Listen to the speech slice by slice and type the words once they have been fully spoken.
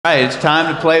All right, it's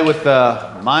time to play with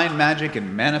mind, magic,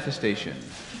 and manifestation.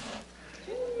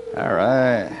 All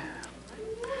right.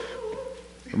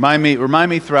 Remind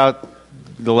me throughout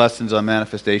the lessons on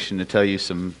manifestation to tell you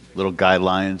some little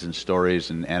guidelines and stories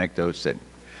and anecdotes that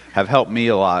have helped me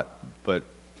a lot. But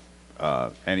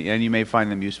and you may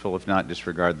find them useful. If not,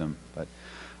 disregard them. But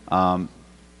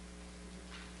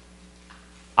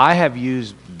I have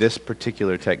used this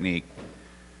particular technique.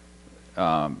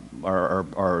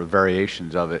 Or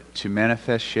variations of it to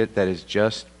manifest shit that is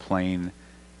just plain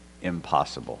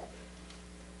impossible.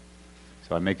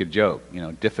 So I make a joke,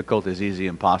 difficult is easy,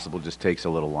 impossible just takes a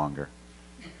little longer.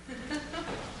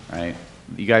 Right?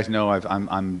 You guys know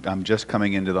I'm just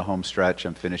coming into the home stretch.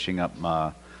 I'm finishing up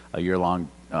a year-long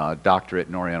doctorate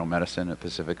in Oriental Medicine at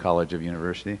Pacific College of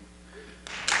University.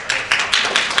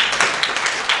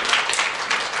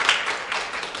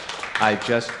 I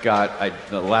just got,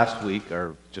 last week,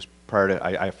 or just prior to,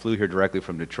 I flew here directly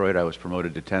from Detroit. I was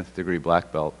promoted to 10th degree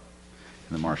black belt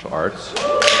in the martial arts.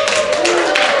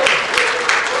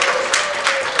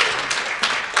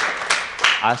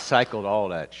 I cycled all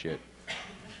that shit.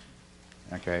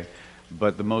 Okay?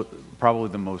 But probably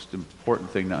the most important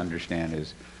thing to understand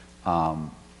is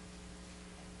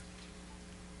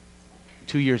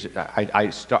 2 years,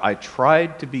 I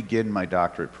tried to begin my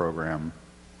doctorate program,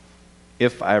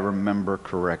 if I remember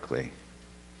correctly,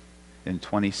 in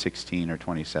 2016 or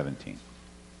 2017.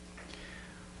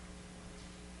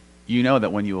 You know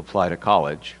that when you apply to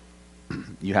college,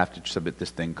 you have to submit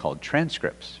this thing called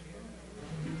transcripts.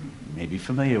 You may be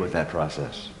familiar with that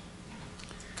process.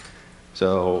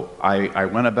 So I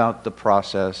went about the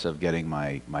process of getting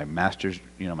my master's,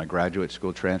 my graduate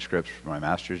school transcripts for my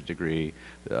master's degree.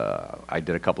 I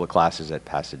did a couple of classes at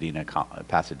Pasadena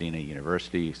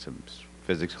University, some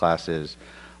physics classes.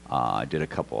 I did a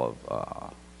couple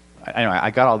of. Anyway, I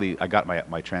got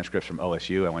my transcripts from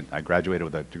OSU. I graduated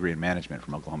with a degree in management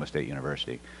from Oklahoma State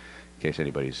University, in case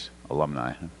anybody's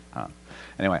alumni.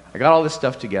 Anyway, I got all this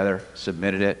stuff together,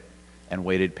 submitted it, and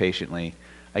waited patiently.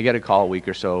 I get a call a week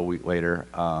later.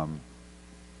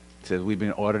 Says we've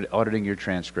been auditing your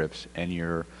transcripts, and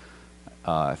your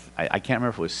I can't remember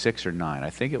if it was 6 or 9.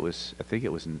 I think it was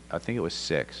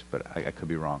 6, but I could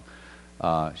be wrong.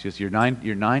 She goes, you're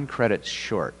nine credits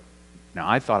short. Now,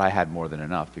 I thought I had more than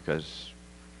enough because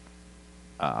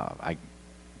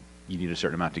you need a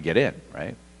certain amount to get in,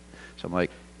 right? So I'm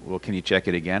like, well, can you check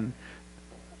it again?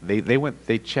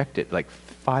 They checked it like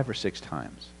 5 or 6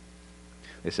 times.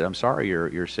 They said, I'm sorry,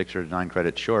 you're 6 or 9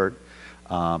 credits short,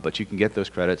 but you can get those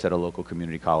credits at a local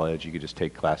community college. You could just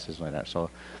take classes like that.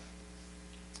 So,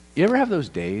 you ever have those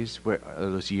days,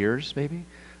 those years maybe,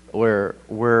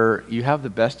 where you have the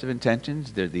best of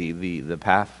intentions, the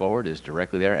path forward is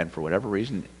directly there, and for whatever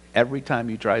reason, every time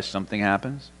you try, something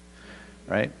happens,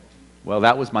 right? Well,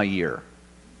 that was my year.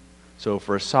 So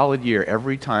for a solid year,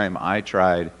 every time I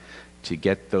tried to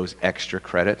get those extra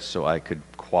credits so I could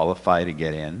qualify to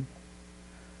get in,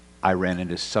 I ran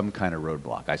into some kind of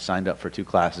roadblock. I signed up for 2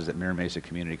 classes at Mira Mesa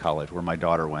Community College where my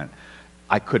daughter went.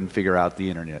 I couldn't figure out the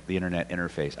internet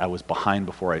interface. I was behind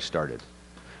before I started.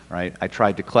 Right? I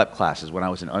tried to CLEP classes when I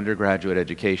was in undergraduate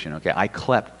education. Okay, I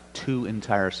CLEP'd 2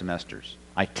 entire semesters.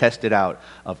 I tested out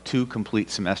of 2 complete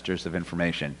semesters of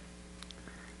information.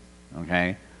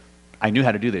 Okay, I knew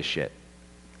how to do this shit.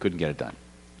 Couldn't get it done.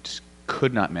 Just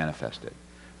could not manifest it.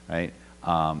 Right?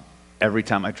 Every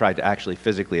time I tried to actually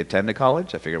physically attend a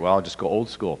college, I figured, well, I'll just go old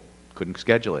school. Couldn't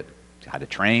schedule it. I had to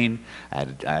train. I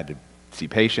had to see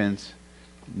patients.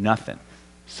 Nothing.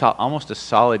 Almost a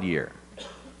solid year.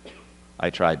 I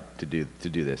tried to do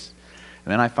this.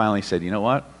 And then I finally said, you know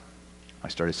what? I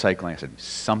started cycling. I said,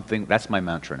 that's my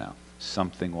mantra now.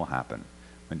 Something will happen.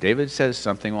 When David says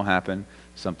something will happen,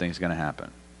 something's going to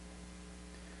happen.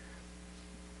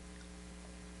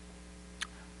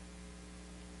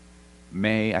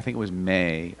 I think it was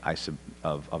May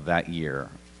of that year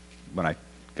when I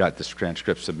got this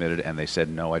transcript submitted and they said,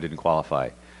 no, I didn't qualify.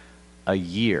 A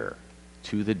year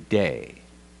to the day,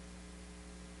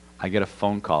 I get a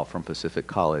phone call from Pacific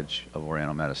College of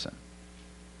Oriental Medicine.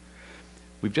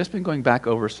 We've just been going back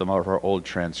over some of our old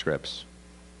transcripts.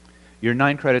 You're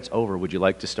 9 credits over. Would you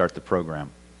like to start the program?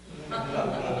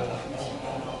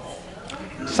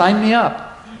 Sign me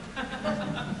up.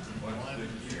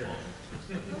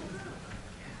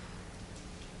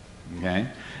 Okay.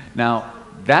 Now,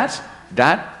 that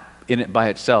in it by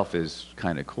itself is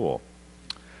kind of cool.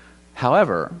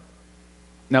 However,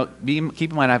 now, keep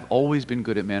in mind, I've always been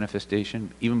good at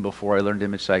manifestation. Even before I learned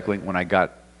image cycling, when I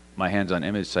got my hands on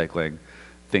image cycling,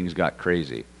 things got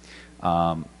crazy.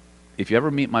 If you ever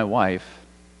meet my wife,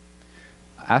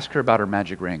 ask her about her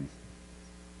magic ring.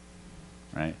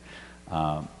 right?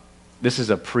 This is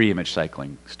a pre-image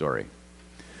cycling story.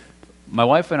 My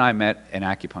wife and I met in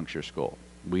acupuncture school.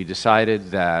 We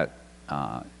decided that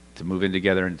to move in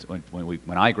together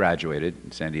when I graduated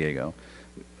in San Diego.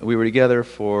 We were together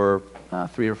for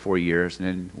 3 or 4 years, and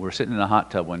then we're sitting in a hot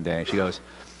tub one day. She goes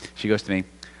to me,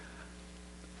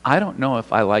 "I don't know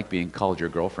if I like being called your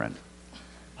girlfriend."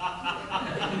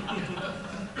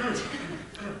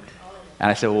 And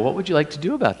I said, "Well, what would you like to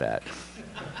do about that?"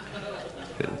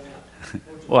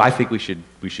 "Well, I think we should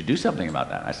do something about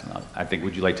that." I said, "No, I think,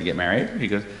 would you like to get married?" He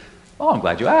goes, "Oh, I'm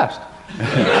glad you asked."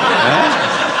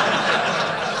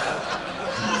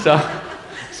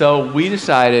 So we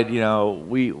decided,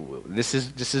 this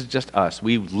is just us.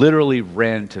 We literally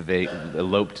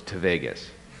eloped to Vegas,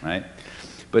 right?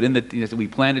 But we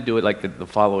planned to do it like the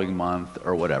following month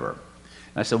or whatever.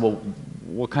 And I said, "Well,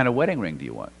 what kind of wedding ring do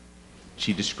you want?"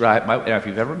 She described, if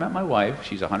you've ever met my wife,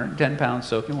 she's 110 pounds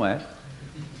soaking wet.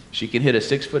 She can hit a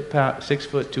 6 foot,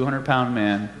 200-pound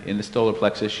man in the solar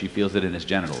plexus. She feels it in his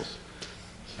genitals,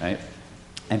 right?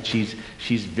 And she's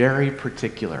very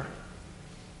particular.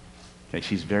 Okay,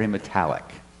 she's very metallic,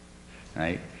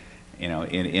 right?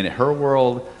 In her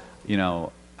world,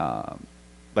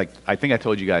 like I think I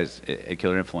told you guys at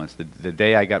Killer Influence, the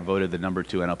day I got voted the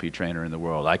 #2 NLP trainer in the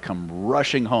world, I come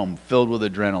rushing home filled with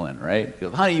adrenaline, right? She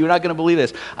goes, "Honey, you're not going to believe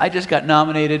this. I just got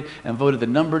nominated and voted the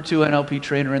 #2 NLP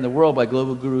trainer in the world by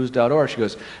globalgurus.org. She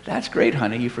goes, "That's great,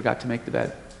 honey. You forgot to make the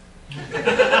bed."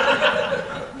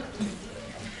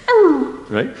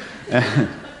 Right?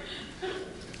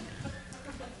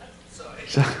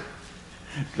 So,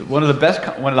 one of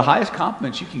the highest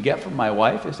compliments you can get from my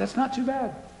wife is, "That's not too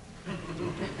bad."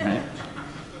 Right?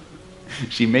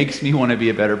 She makes me want to be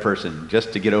a better person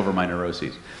just to get over my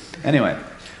neuroses. Anyway,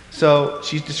 so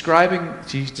she's describing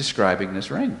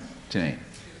this ring to me.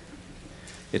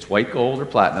 It's white gold or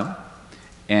platinum,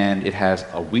 and it has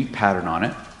a wheat pattern on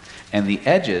it, and the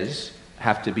edges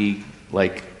have to be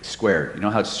like squared. You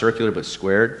know how it's circular but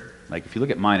squared? Like if you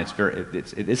look at mine,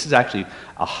 this is actually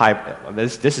a high.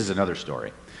 This is another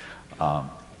story,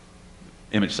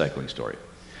 image cycling story,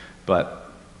 but.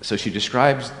 So she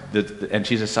describes and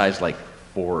she's a size like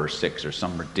 4 or 6 or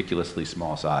some ridiculously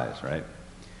small size, right?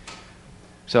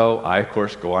 So I, of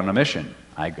course, go on a mission.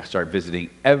 I start visiting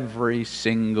every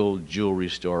single jewelry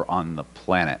store on the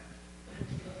planet.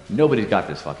 Nobody's got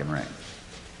this fucking ring,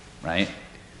 right?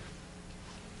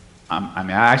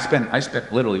 I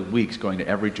spent literally weeks going to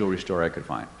every jewelry store I could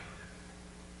find.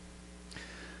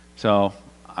 So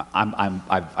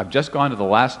I've just gone to the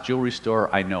last jewelry store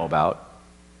I know about.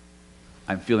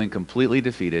 I'm feeling completely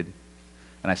defeated,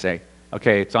 and I say,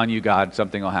 "Okay, it's on you, God.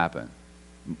 Something will happen,"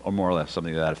 or more or less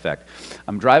something to that effect.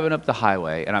 I'm driving up the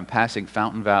highway, and I'm passing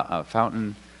Fountain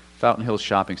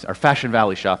Hills or Fashion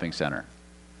Valley Shopping Center.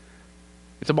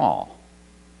 It's a mall,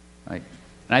 right?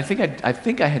 And I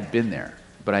think I had been there,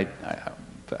 but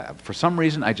for some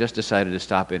reason I just decided to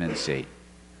stop in and see.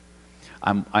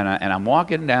 I'm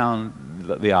walking down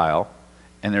the aisle,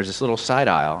 and there's this little side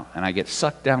aisle, and I get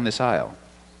sucked down this aisle.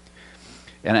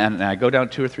 And I go down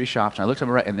 2 or 3 shops, and I look to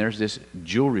my right, and there's this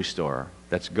jewelry store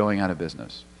that's going out of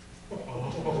business.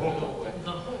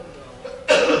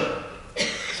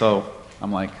 So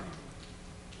I'm like,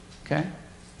 okay,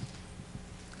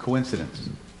 coincidence.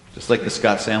 Just like the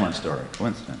Scott Sandlin story,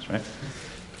 coincidence, right?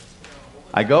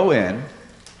 I go in,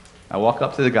 I walk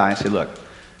up to the guy and say, "Look,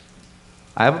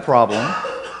 I have a problem,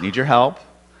 need your help.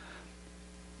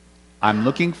 I'm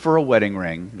looking for a wedding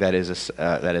ring that is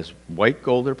white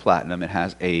gold or platinum. It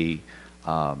has a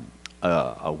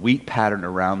wheat pattern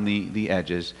around the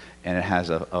edges, and it has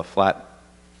a flat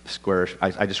square."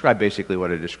 I described basically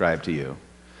what I described to you.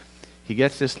 He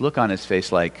gets this look on his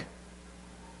face like,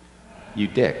 "You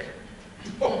dick."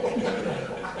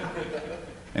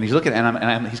 And he's looking,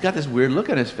 and he's got this weird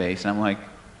look on his face, and I'm like,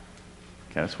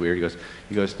 "Okay, that's weird."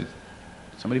 He goes, "Did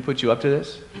somebody put you up to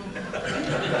this?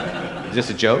 Is this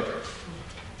a joke?"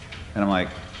 And I'm like,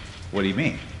 "What do you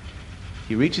mean?"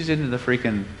 He reaches into the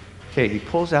freaking case. He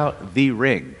pulls out the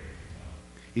ring.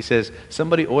 He says,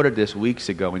 "Somebody ordered this weeks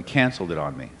ago and canceled it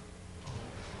on me.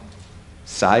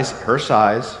 Her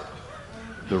size,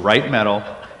 the right metal,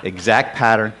 exact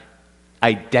pattern,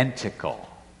 identical."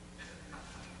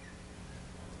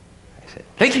 I said,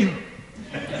 "Thank you."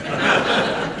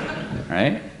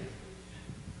 Right?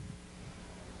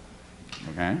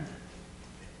 Okay.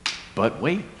 But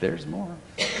wait, there's more.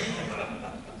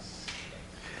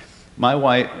 My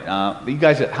wife, you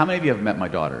guys, how many of you have met my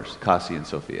daughters, Cassie and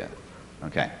Sophia?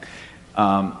 Okay.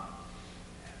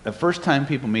 The first time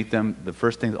people meet them, the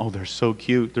first thing, "Oh, they're so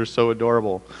cute, they're so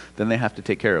adorable." Then they have to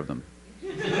take care of them.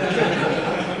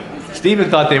 Stephen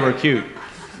thought they were cute.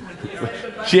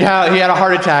 He had a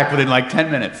heart attack within like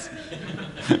 10 minutes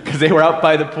because they were out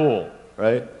by the pool,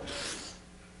 right?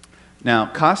 Now,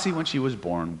 Cassie, when she was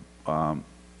born,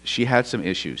 she had some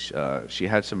issues. She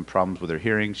had some problems with her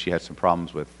hearing. She had some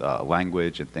problems with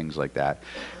language and things like that.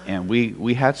 And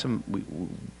we had some.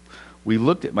 We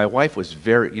looked at. My wife was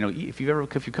very. If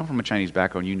you come from a Chinese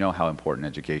background, you know how important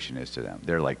education is to them.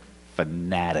 They're like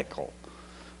fanatical.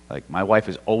 Like my wife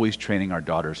is always training our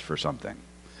daughters for something.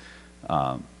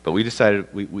 But we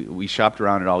decided. We shopped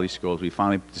around at all these schools. We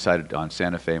finally decided on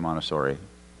Santa Fe Montessori.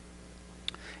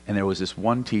 And there was this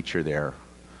one teacher there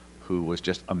who was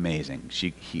just amazing.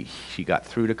 She got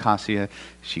through to Cassia,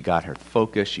 she got her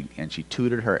focus, and she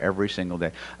tutored her every single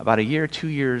day. About a year, 2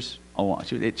 years along,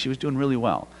 she was doing really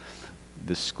well.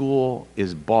 The school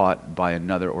is bought by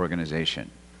another organization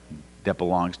that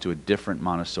belongs to a different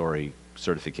Montessori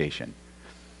certification.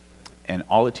 And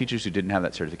all the teachers who didn't have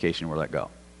that certification were let go,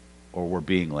 or were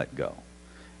being let go.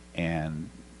 And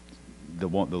the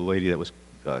lady that was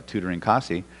tutoring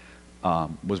Cassie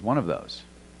was one of those.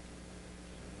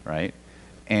 Right?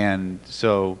 And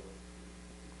so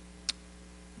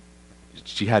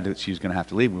she was going to have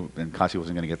to leave, and Cassie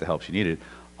wasn't going to get the help she needed.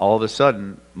 All of a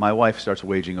sudden, my wife starts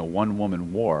waging a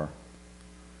one-woman war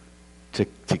to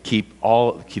keep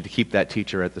that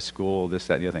teacher at the school, this,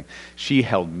 that, and the other thing. She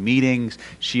held meetings.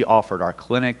 She offered our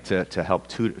clinic to help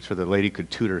tutor, so the lady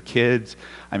could tutor kids.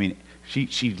 I mean,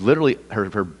 she literally,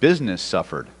 her business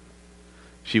suffered.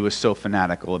 She was so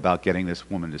fanatical about getting this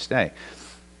woman to stay.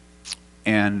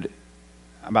 And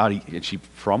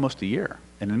for almost a year.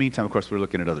 And in the meantime, of course, we're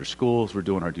looking at other schools. We're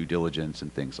doing our due diligence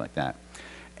and things like that.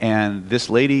 And this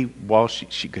lady, while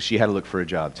because she had to look for a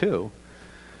job too,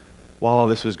 while all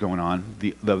this was going on,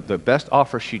 the best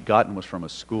offer she'd gotten was from a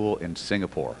school in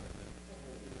Singapore.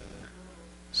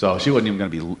 So she wasn't even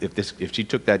going to be, if she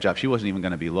took that job, she wasn't even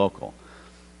going to be local.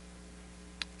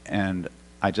 And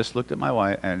I just looked at my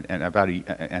wife, and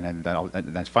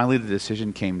finally the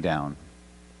decision came down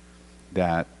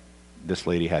that this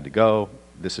lady had to go.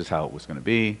 This is how it was going to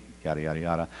be, yada, yada,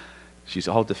 yada. She's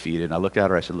all defeated. And I looked at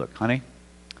her, I said, look, honey,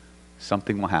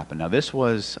 something will happen. Now, this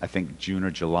was, I think, June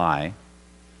or July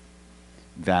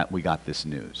that we got this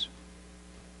news.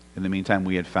 In the meantime,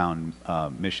 we had found a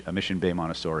Mission Bay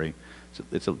Montessori.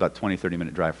 It's about 20,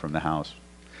 30-minute drive from the house.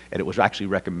 And it was actually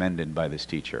recommended by this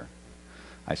teacher.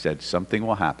 I said, something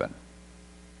will happen.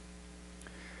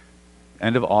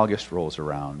 End of August rolls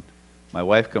around. My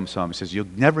wife comes home and says, you'll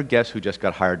never guess who just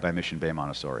got hired by Mission Bay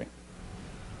Montessori.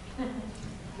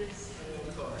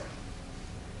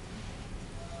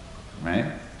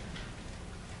 Right?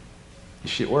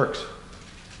 Shit works.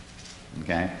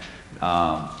 Okay?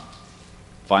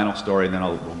 Final story, and then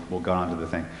we'll go on to the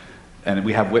thing. And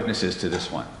we have witnesses to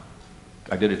this one.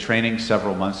 I did a training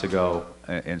several months ago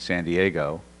in San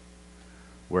Diego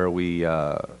where we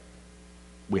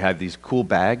had these cool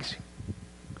bags,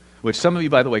 which some of you,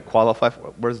 by the way, qualify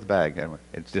for. Where's the bag? Anyway,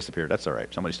 it's disappeared. That's all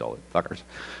right. Somebody stole it. Fuckers.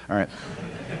 All right.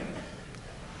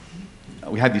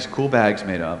 We had these cool bags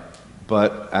made up,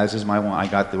 but as is my one, I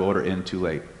got the order in too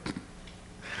late.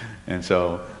 And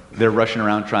so they're rushing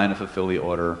around trying to fulfill the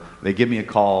order. They give me a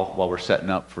call while we're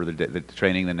setting up for the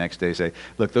training the next day, say,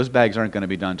 look, those bags aren't going to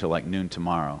be done until like noon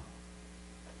tomorrow.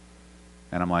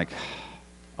 And I'm like,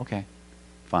 okay,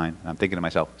 fine. And I'm thinking to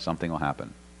myself, something will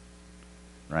happen,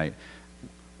 right?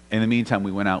 In the meantime,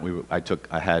 we went out.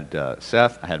 I had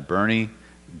Seth, I had Bernie,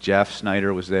 Jeff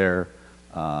Snyder was there.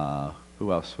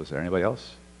 Who else was there? Anybody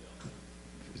else?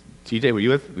 TJ, were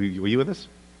you with us?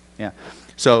 Yeah.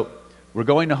 So we're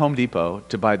going to Home Depot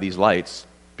to buy these lights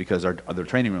because our other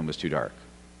training room was too dark.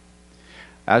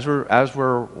 As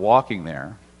we're walking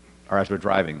there, or as we're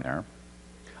driving there,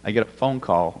 I get a phone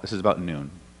call. This is about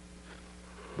noon.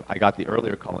 I got the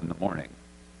earlier call in the morning.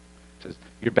 It says,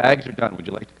 your bags are done. Would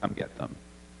you like to come get them?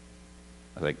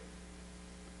 I was like,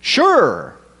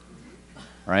 sure.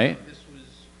 Right? This was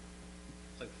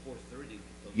like 4:30.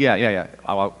 Yeah.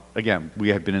 Well, again, we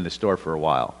had been in the store for a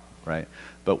while, right?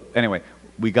 But anyway,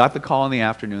 we got the call in the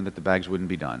afternoon that the bags wouldn't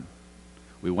be done.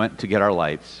 We went to get our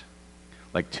lights.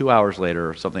 Like 2 hours later,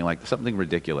 or something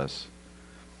ridiculous,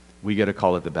 we get a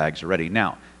call that the bags are ready.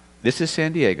 Now, this is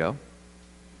San Diego.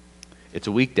 It's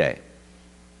a weekday.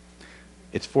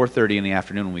 It's 4:30 in the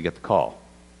afternoon when we get the call.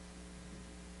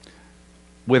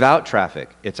 Without traffic,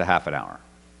 it's a half an hour,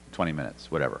 20 minutes,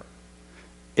 whatever.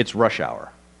 It's rush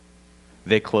hour.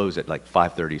 They close at like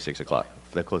 5:30, 6 o'clock.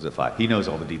 They close at 5. He knows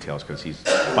all the details because he's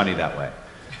funny that way.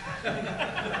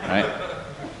 Right?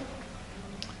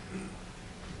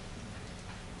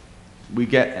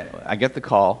 I get the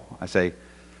call. I say,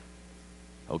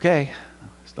 okay,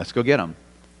 let's go get them.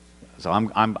 So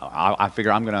I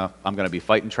figure I'm gonna be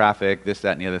fighting traffic, this,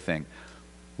 that, and the other thing.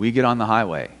 We get on the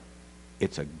highway.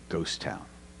 It's a ghost town.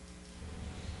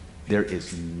 There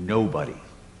is nobody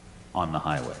on the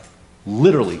highway.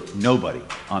 Literally nobody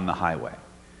on the highway.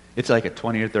 It's like a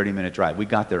 20 or 30 minute drive. We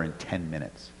got there in 10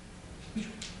 minutes.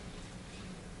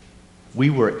 We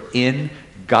were in,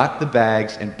 got the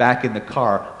bags, and back in the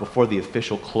car before the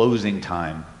official closing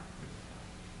time.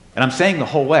 And I'm saying the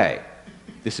whole way,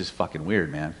 this is fucking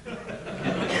weird, man.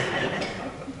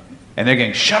 And they're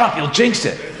going, shut up, you'll jinx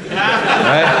it.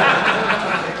 Right?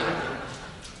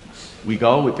 We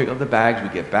go, we pick up the bags, we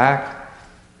get back.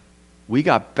 We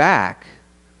got back,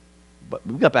 but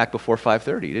we got back before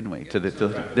 5:30, didn't we?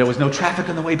 There was no traffic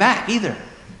on the way back either.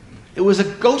 It was a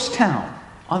ghost town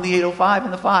on the 805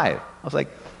 and the 5. I was like,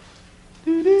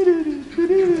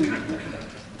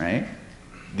 right?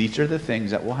 These are the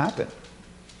things that will happen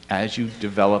as you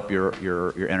develop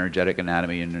your energetic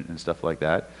anatomy and stuff like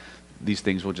that. These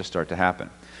things will just start to happen.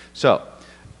 So,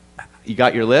 you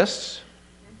got your lists?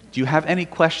 Do you have any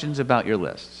questions about your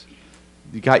lists?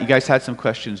 You guys had some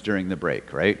questions during the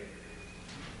break, right?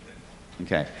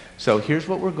 Okay. So here's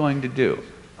what we're going to do.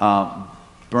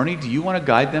 Bernie, do you want to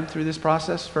guide them through this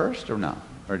process first, or no?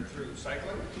 Or through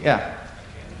cycling? Yeah.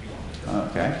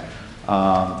 Okay.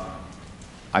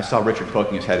 I saw Richard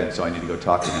poking his head in, so I need to go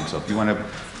talk to him. So if you want to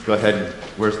go ahead and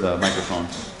where's the microphone?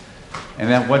 And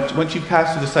then once you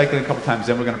pass through the cycling a couple times,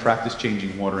 then we're going to practice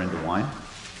changing water into wine.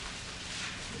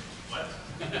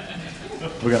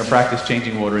 We're going to practice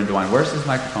changing water into wine. Where's this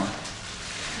microphone?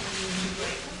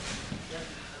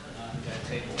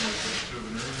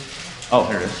 Oh,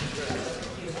 here it is.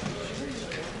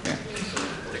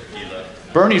 Yeah.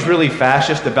 Bernie's really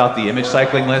fascist about the image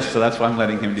cycling list, so that's why I'm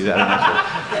letting him do that initially.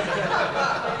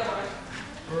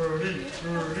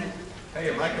 Bernie. Hey,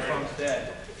 your microphone's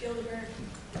dead.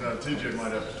 TJ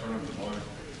might have to turn up the volume.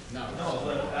 No,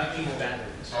 I need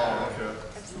batteries. Oh, okay.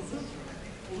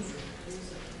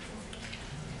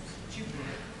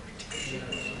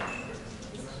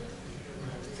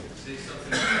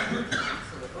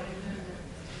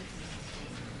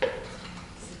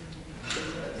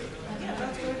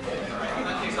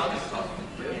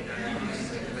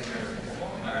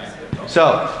 So,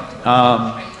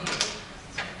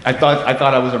 I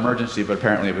thought I was emergency, but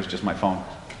apparently it was just my phone.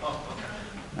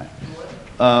 Right.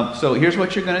 So here's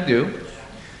what you're going to do.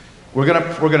 We're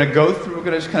gonna go through. We're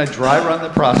gonna just kind of dry run the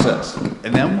process,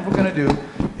 and then what we're going to do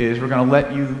is we're going to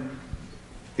let you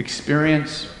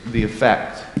experience the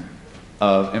effect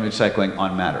of image cycling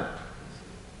on matter,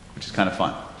 which is kind of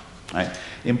fun. Right?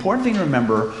 The important thing to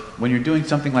remember when you're doing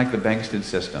something like the Bankston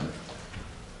system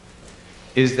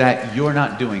is that you're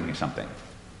not doing something.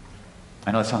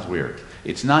 I know that sounds weird.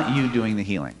 It's not you doing the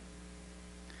healing.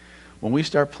 When we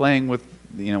start playing with,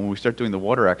 when we start doing the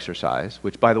water exercise,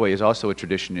 which by the way is also a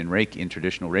tradition in Reiki, in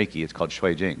traditional Reiki, it's called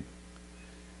Shui Jing,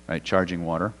 right? Charging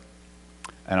water.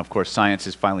 And of course, science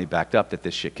has finally backed up that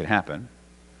this shit can happen.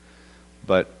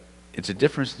 But it's a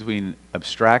difference between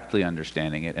abstractly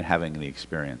understanding it and having the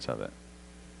experience of it.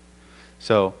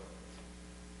 So,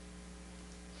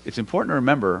 it's important to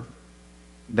remember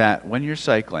that when you're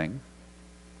cycling,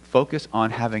 focus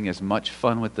on having as much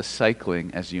fun with the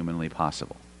cycling as humanly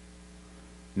possible.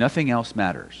 Nothing else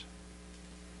matters.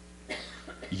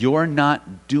 You're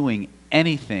not doing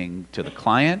anything to the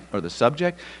client or the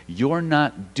subject. You're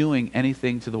not doing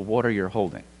anything to the water you're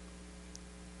holding.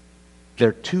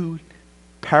 They're two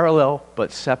parallel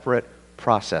but separate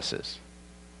processes.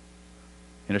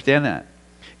 You understand that?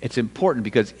 It's important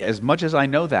because as much as I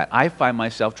know that, I find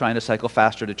myself trying to cycle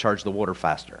faster to charge the water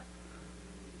faster.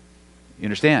 You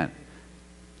understand?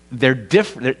 They're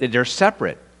different. They're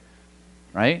separate,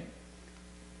 right?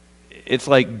 It's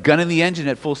like gunning the engine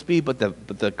at full speed, but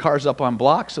the car's up on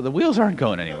blocks, so the wheels aren't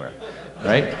going anywhere,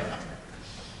 right?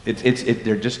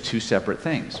 They're just two separate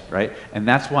things, right? And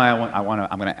that's why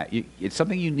it's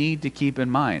something you need to keep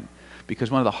in mind, because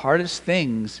one of the hardest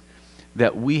things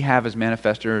that we have as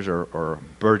manifestors or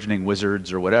burgeoning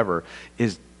wizards or whatever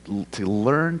is to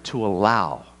learn to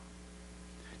allow,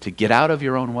 to get out of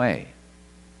your own way,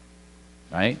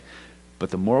 right? But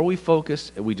the more we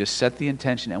focus, we just set the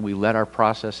intention and we let our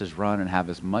processes run and have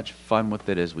as much fun with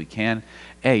it as we can,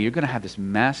 you're going to have this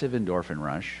massive endorphin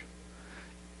rush.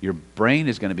 Your brain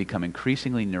is going to become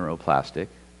increasingly neuroplastic,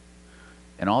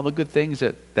 and all the good things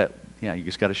that you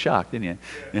just got a shock, didn't you?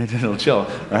 Yeah. Just a little chill,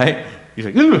 right? You're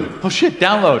like, ooh, oh shit,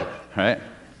 download, right?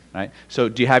 So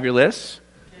do you have your lists?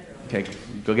 Okay,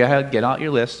 go ahead, get out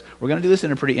your lists. We're going to do this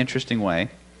in a pretty interesting way.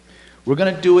 We're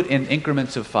going to do it in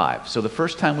increments of 5. So the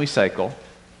first time we cycle,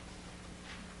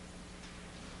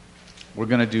 we're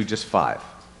going to do just 5.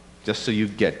 just so you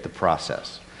get the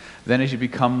process. Then as you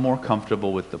become more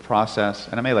comfortable with the process,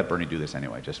 and I may let Bernie do this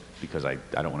anyway, just because I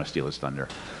don't want to steal his thunder.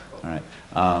 All right.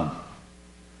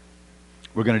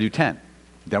 We're going to do 10.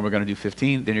 Then we're going to do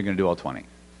 15. Then you're going to do all 20.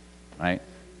 Right?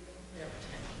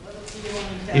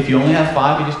 If you only have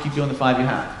 5, you just keep doing the 5 you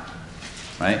have.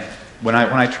 Right? When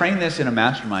I train this in a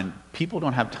mastermind, people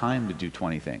don't have time to do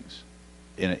 20 things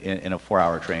in a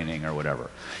 4-hour training or whatever.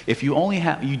 If you only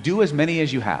have, you do as many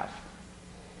as you have.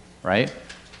 Right?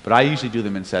 But I usually do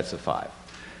them in sets of 5.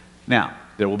 Now,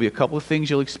 there will be a couple of things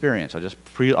you'll experience. I'll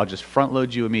just front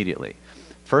load you immediately.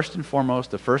 First and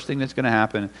foremost, the first thing that's going to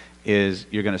happen is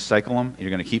you're going to cycle them.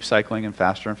 You're going to keep cycling and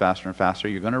faster and faster and faster.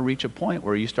 You're going to reach a point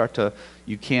where you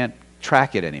can't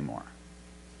track it anymore.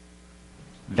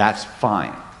 That's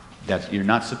fine. You're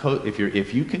not supposed,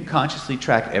 if you can consciously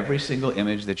track every single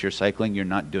image that you're cycling, you're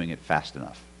not doing it fast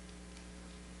enough.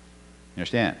 You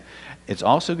understand? It's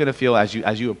also going to feel, as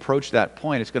you approach that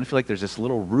point, it's going to feel like there's this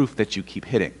little roof that you keep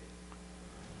hitting.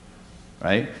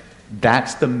 Right?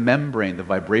 That's the membrane, the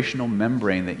vibrational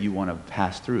membrane that you want to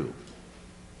pass through.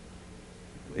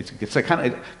 It's like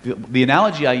kind of, the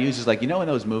analogy I use is like, in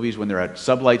those movies when they're at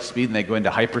sublight speed and they go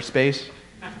into hyperspace?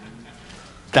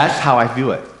 That's how I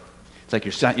view it. It's like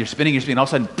you're spinning, and all of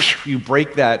a sudden, you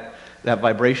break that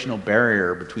vibrational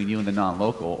barrier between you and the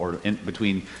non-local, or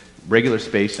between regular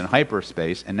space and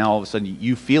hyperspace, and now all of a sudden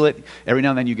you feel it. Every now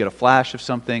and then you get a flash of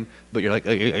something, but you're like,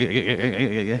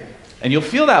 and you'll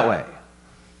feel that way.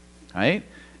 Right?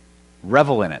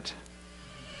 Revel in it.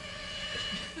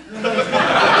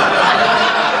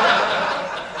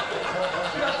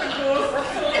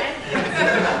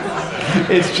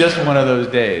 It's just one of those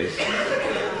days.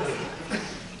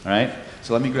 All right?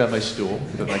 So let me grab my stool.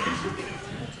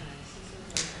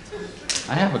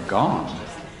 I have a gong.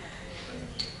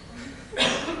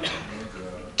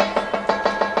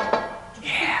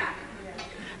 Yeah.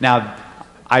 Now,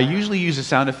 I usually use a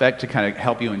sound effect to kind of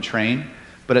help you in train.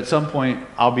 But at some point,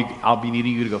 I'll be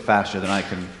needing you to go faster than I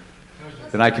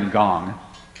can gong.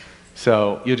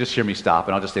 So you'll just hear me stop,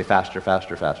 and I'll just say faster,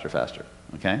 faster, faster, faster.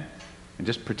 Okay? And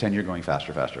just pretend you're going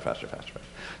faster, faster, faster, faster, faster.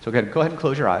 So go ahead and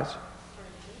close your eyes.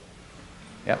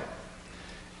 Yep.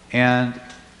 And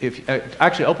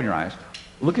actually open your eyes.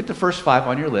 Look at the first 5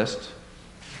 on your list,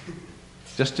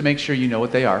 just to make sure you know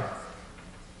what they are.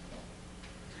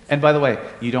 And by the way,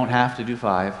 you don't have to do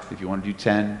 5. If you want to do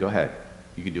 10, go ahead.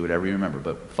 You can do whatever you remember,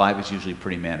 but 5 is usually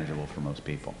pretty manageable for most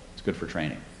people. It's good for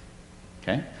training.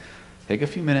 Okay? Take a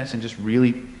few minutes and just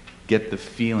really get the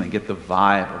feeling, get the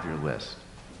vibe of your list.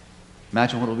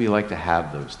 Imagine what it'll be like to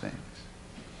have those things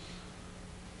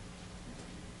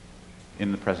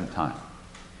in the present time.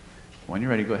 When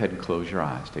you're ready, go ahead and close your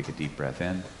eyes. Take a deep breath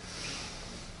in.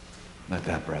 Let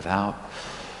that breath out.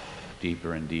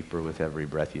 Deeper and deeper with every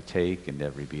breath you take and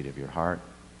every beat of your heart.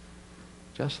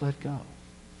 Just let go.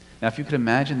 Now, if you could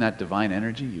imagine that divine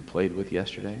energy you played with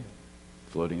yesterday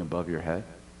floating above your head,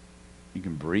 you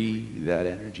can breathe that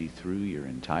energy through your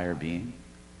entire being.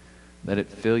 Let it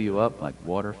fill you up like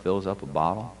water fills up a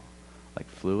bottle, like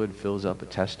fluid fills up a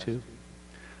test tube,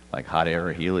 like hot air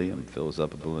or helium fills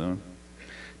up a balloon.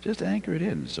 Just anchor it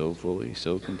in so fully,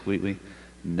 so completely.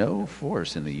 No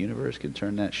force in the universe can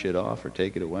turn that shit off or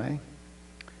take it away.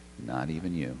 Not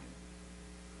even you.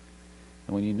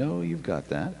 And when you know you've got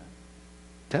that,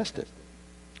 test it.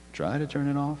 Try to turn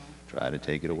it off. Try to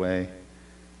take it away.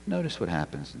 Notice what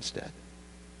happens instead.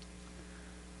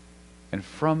 And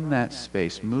from that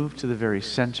space, move to the very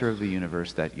center of the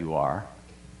universe that you are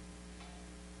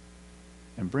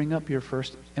and bring up your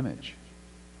first image.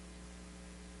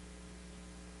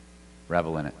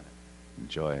 Revel in it.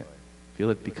 Enjoy it. Feel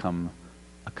it become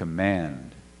a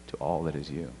command to all that is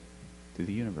you, to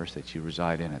the universe that you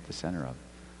reside in at the center of.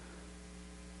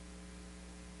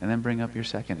 And then bring up your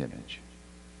second image.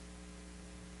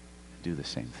 Do the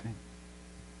same thing.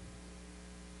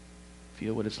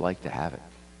 Feel what it's like to have it.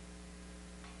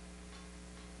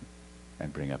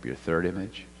 And bring up your third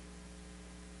image.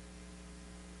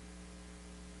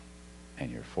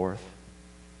 And your fourth.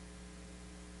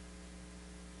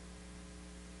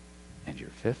 And your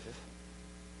fifth.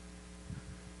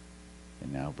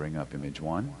 And now bring up image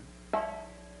 1.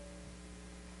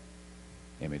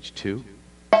 Image 2.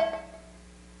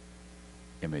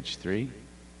 Image 3,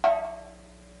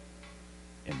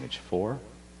 image 4,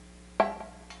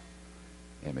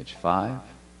 image 5,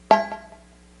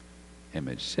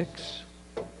 image 6,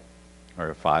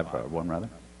 or 5, 1 rather.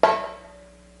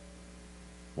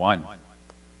 1,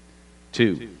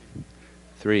 2,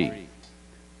 3,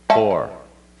 4,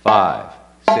 5,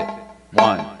 6.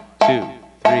 1, 2,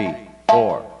 3,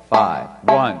 4, 5.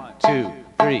 1, 2,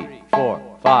 3,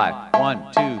 4, 5.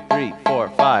 1, 2, 3.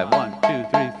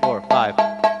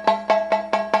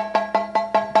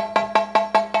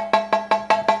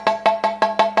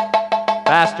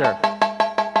 Faster.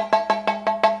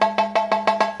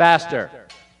 Faster.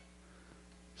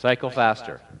 Cycle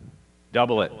faster.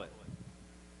 Double it.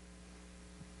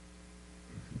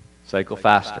 Cycle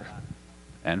faster.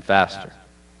 And faster.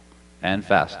 And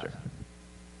faster.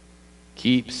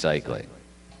 Keep cycling.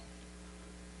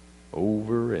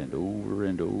 Over and over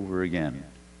and over again.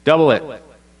 Double it.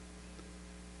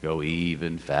 Go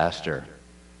even faster.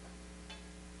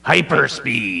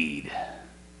 Hyperspeed.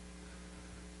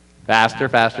 Faster,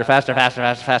 faster, faster, faster,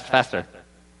 faster, faster, faster.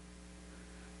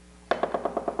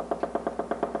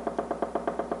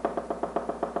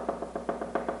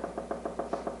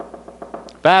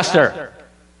 Faster.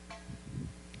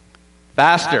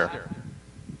 Faster.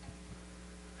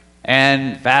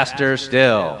 And faster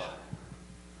still.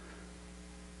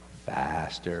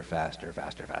 Faster, faster,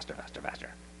 faster, faster, faster, faster.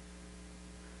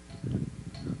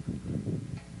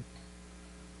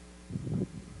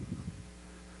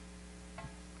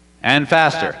 And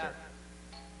faster.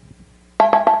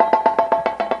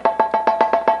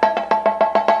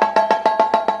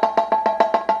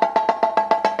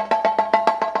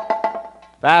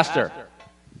 Faster.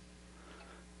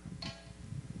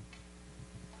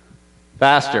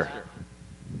 Faster.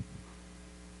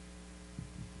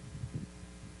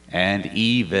 And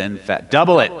even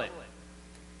double it.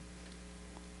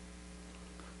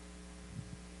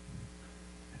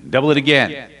 Double it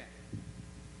again.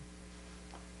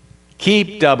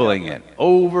 Keep doubling it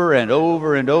over and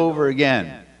over and over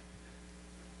again.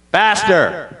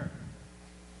 Faster.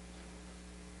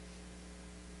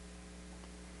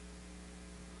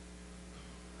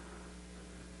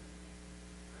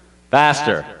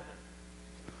 Faster.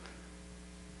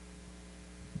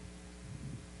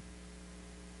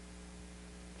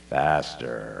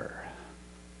 Faster.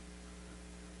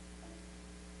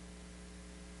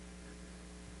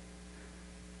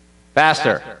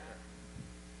 Faster.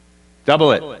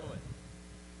 Double it.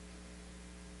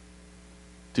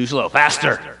 Too slow.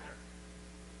 Faster.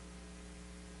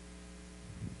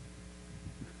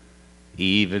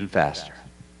 Even faster.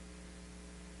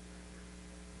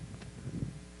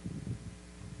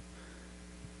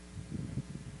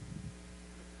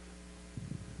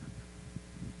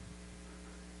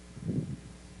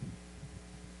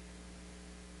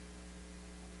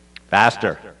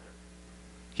 Faster.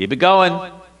 Keep it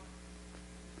going.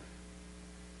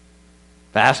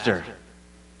 Faster.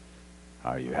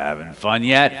 Are you having fun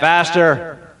yet?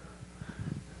 Faster.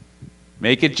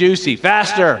 Make it juicy.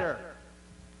 Faster.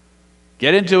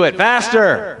 Get into it.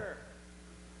 Faster.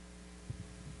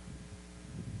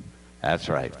 That's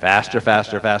right. Faster,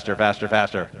 faster, faster, faster,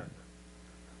 faster.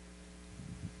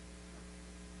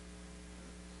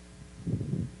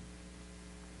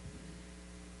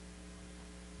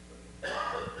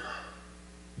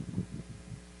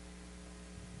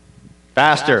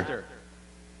 Faster.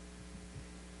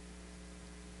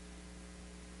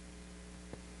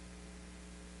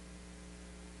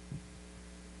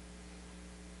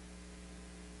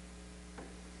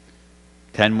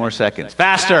 Ten more seconds.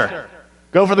 Faster.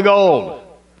 Go for the gold.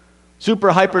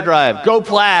 Super hyperdrive. Go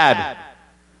plaid.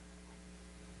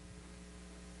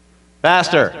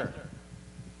 Faster.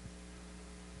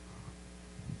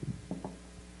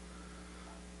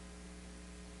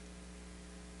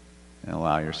 And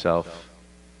allow yourself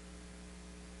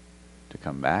to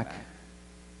come back.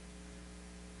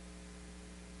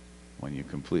 When you're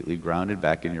completely grounded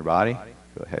back in your body,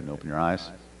 go ahead and open your eyes.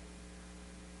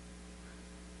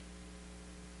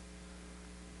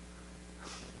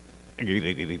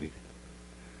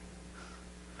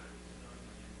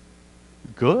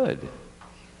 Good.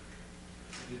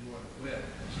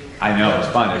 I know, it's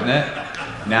fun, isn't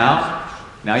it?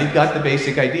 Now you've got the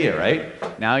basic idea,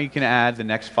 right? Now you can add the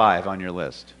next 5 on your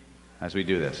list as we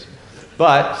do this.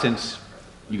 But since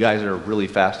you guys are really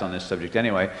fast on this subject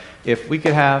anyway, if we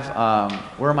could have,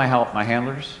 where are my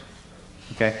handlers?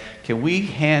 Okay, can we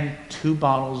hand 2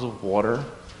 bottles of water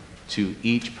to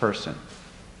each person?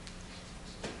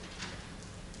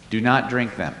 Do not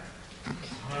drink them.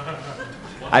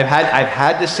 I've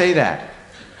had to say that.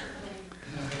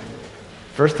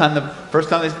 First time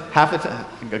there's half the time,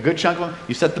 a good chunk of them,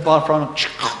 you set the bottle in front of them.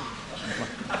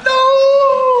 No!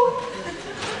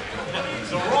 It's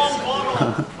the wrong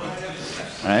bottle.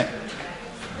 All right?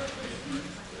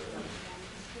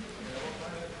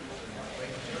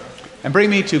 And bring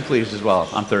me 2, please, as well.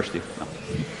 I'm thirsty. No.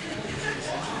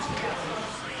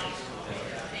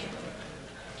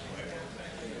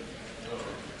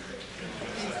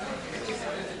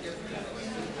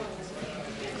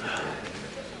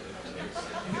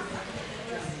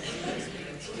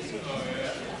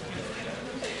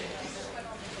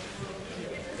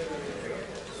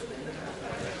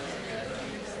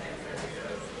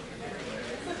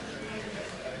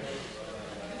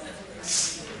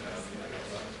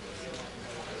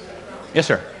 Yes,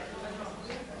 sir.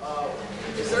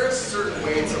 Is there a certain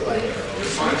way to like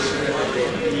function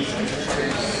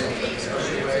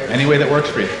Any way that works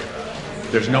for you.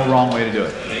 There's no wrong way to do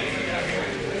it.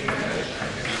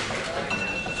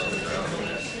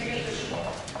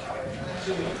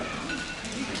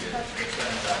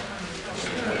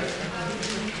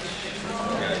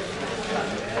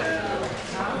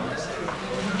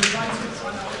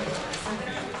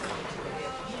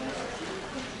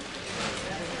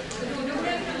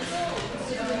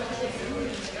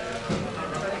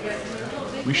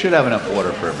 We should have enough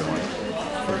water for everyone.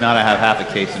 If not, I have half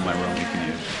a case in my room we can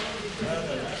use.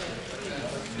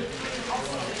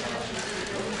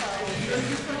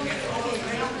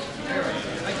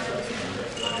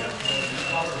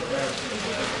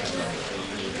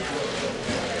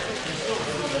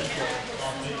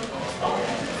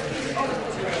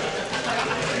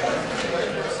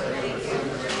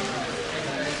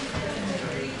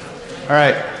 All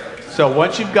right, so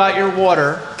once you've got your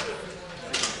water,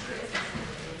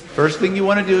 first thing you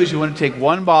want to do is you want to take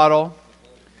one bottle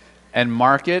and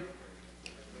mark it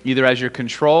either as your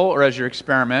control or as your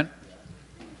experiment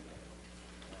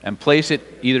and place it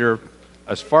either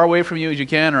as far away from you as you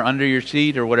can or under your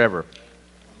seat or whatever.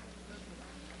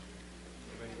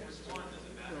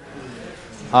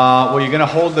 Well, you're going to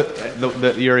hold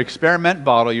your experiment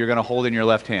bottle, you're going to hold in your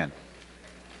left hand.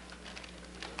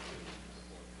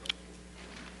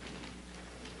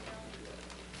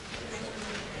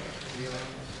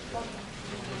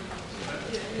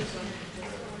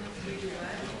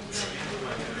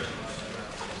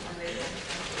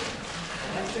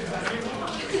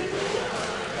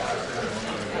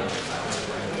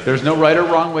 There's no right or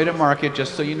wrong way to mark it,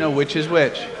 just so you know which is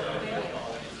which.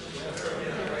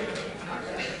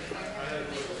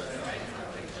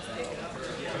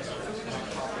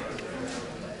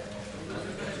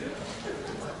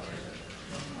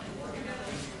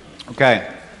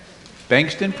 Okay.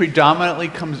 Bankston predominantly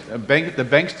comes, the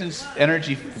Bankston's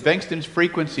energy, Bankston's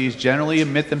frequencies generally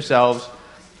emit themselves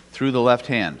through the left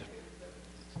hand.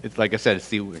 It's like I said, it's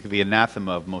the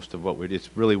anathema of most of what we do. It's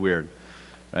really weird,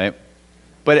 right?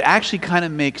 But it actually kind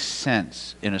of makes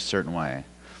sense in a certain way,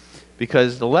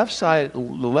 because the left side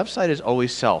is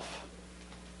always self.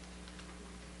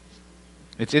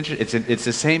 It's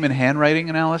the same in handwriting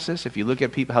analysis. If you look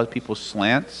at how people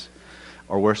slants,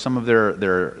 or where some of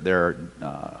their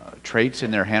traits in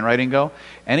their handwriting go,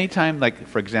 anytime, like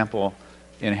for example,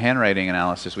 in handwriting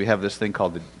analysis, we have this thing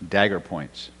called the dagger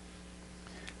points.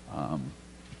 I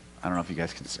don't know if you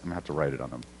guys can. I'm gonna have to write it on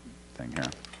the thing here.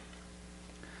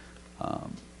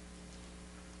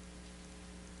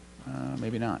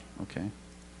 Maybe not. Okay.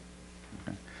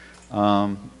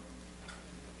 You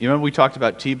remember we talked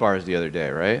about T-bars the other day,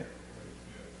 right?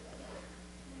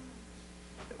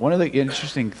 One of the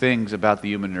interesting things about the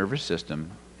human nervous system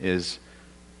is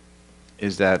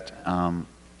that I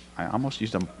almost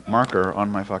used a marker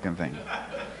on my fucking thing.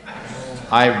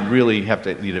 I really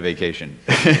need a vacation.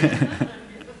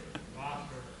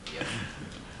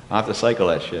 I'll have to cycle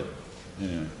that shit. Yeah.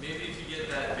 Maybe if you get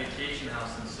that vacation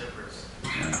house in Cyprus.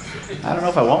 Yeah. I don't know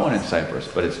if I want one in Cyprus,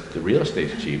 but the real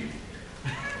estate's cheap.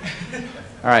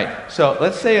 All right, so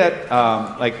let's say that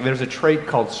like there's a trait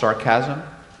called sarcasm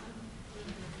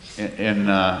in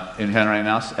handwriting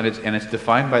analysis, and it's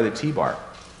defined by the T-bar.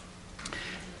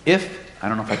 I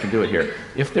don't know if I can do it here.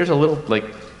 If there's a little like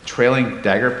trailing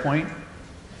dagger point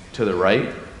to the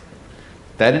right,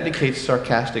 that indicates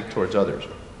sarcastic towards others.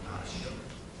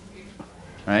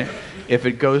 Right? If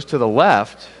it goes to the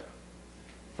left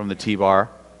from the T-bar,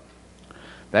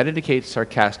 that indicates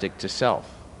sarcastic to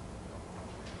self.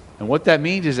 And what that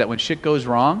means is that when shit goes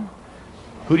wrong,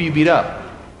 who do you beat up?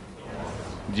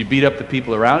 Do you beat up the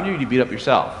people around you, or do you beat up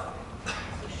yourself?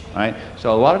 Right?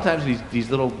 So a lot of times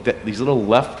these little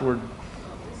leftward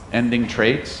ending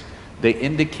traits, they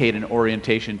indicate an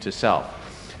orientation to self.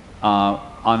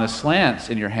 On the slants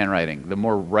in your handwriting, the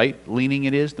more right-leaning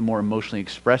it is, the more emotionally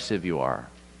expressive you are.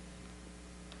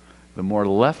 The more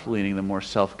left-leaning, the more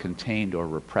self-contained or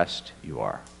repressed you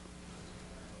are.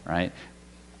 Right?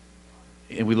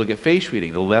 And we look at face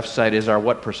reading. The left side is our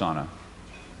what persona?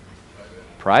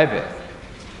 Private.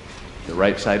 The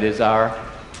right side is our,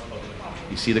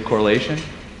 you see the correlation?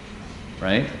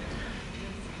 Right?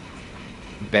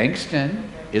 Bankston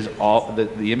is all,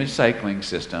 the image cycling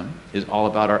system is all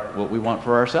about what we want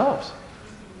for ourselves.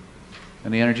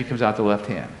 And the energy comes out the left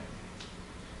hand.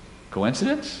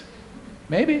 Coincidence?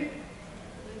 Maybe.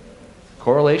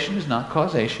 Correlation is not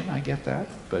causation, I get that,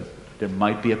 but there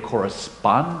might be a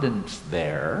correspondence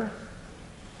there.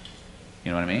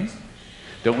 You know what I mean?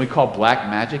 Don't we call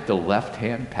black magic the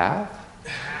left-hand path?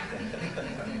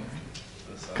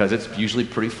 because it's usually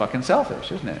pretty fucking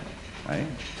selfish, isn't it? Right?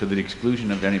 To the exclusion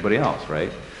of anybody else,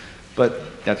 right?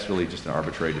 But that's really just an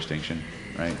arbitrary distinction,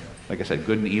 right? Like I said,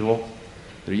 good and evil,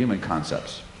 they're human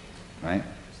concepts, right?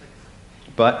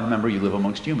 But remember, you live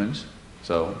amongst humans,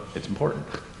 so it's important.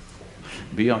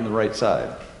 Be on the right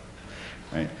side,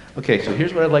 right? Okay, so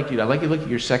here's what I'd like you to. I'd like you to look at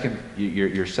your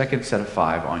second set of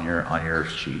 5 on your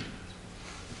sheet,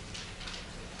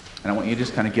 and I want you to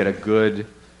just kind of get a good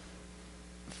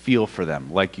feel for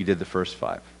them, like you did the first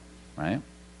 5, right?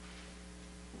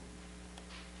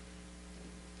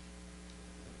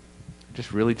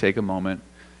 Just really take a moment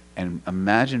and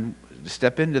imagine,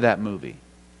 step into that movie.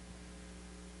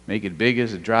 Make it big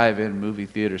as a drive-in movie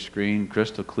theater screen,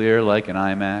 crystal clear like an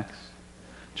IMAX.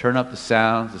 Turn up the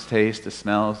sounds, the taste, the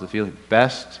smells, the feeling.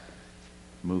 Best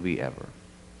movie ever.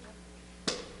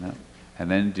 Yeah.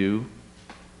 And then do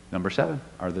number 7.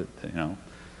 Or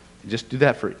just do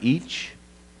that for each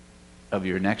of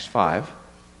your next 5.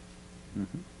 Mm-hmm.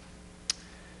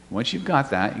 Once you've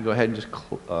got that, you go ahead and just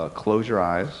close your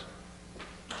eyes.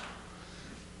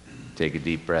 Take a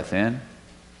deep breath in.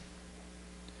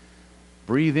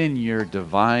 Breathe in your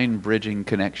divine bridging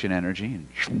connection energy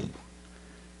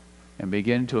and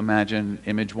begin to imagine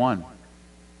image 1.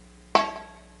 Oh,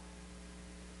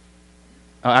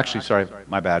 actually, sorry,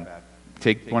 my bad.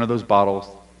 Take one of those bottles,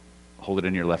 hold it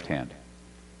in your left hand.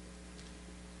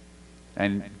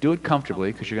 And do it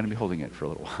comfortably because you're going to be holding it for a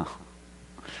little while.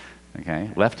 Okay,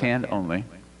 left hand only.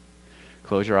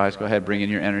 Close your eyes, go ahead, bring in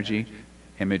your energy.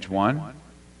 Image 1.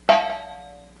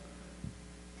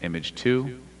 Image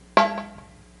 2.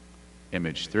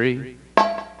 Image 3,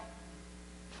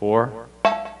 4,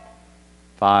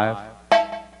 5,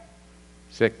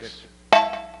 6,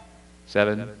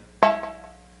 7,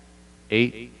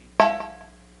 8,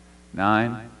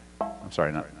 9. I'm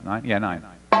sorry, not 9. Yeah, 9.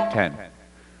 10.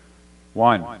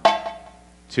 1,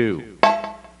 2,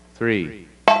 3,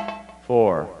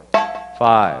 4,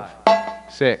 5,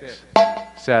 6,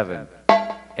 7,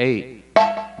 8,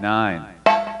 9,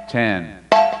 10.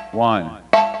 1,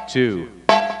 2,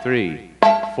 3,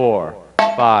 4,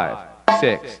 5,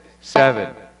 6,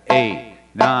 7, 8,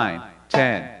 9,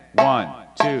 10. 1,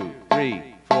 2,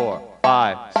 3, 4,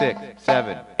 5, 6,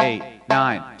 7, 8,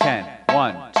 9, 10.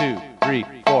 1, 2, 3,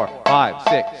 4, 5,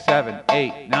 6, 7,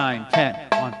 8, 9, 10.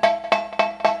 1.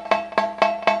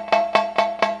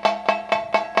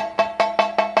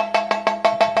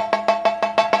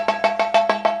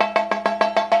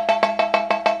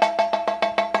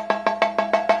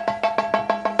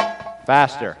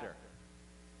 Faster.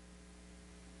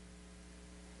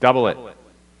 Double it.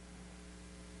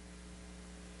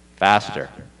 Faster.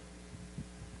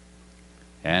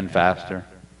 And faster.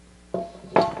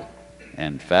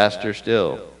 And faster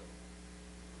still.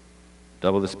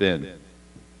 Double the spin.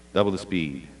 Double the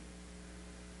speed.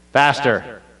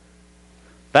 Faster.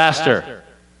 Faster.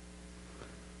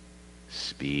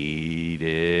 Speed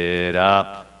it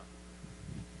up.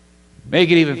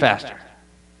 Make it even faster.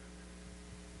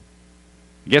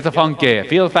 Get the funky.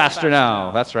 Feel faster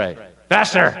now. That's right.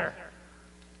 Faster.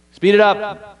 Speed it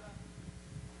up.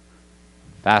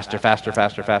 Faster, faster,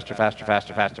 faster, faster, faster,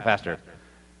 faster, faster, faster.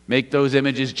 Make those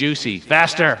images juicy.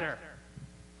 Faster.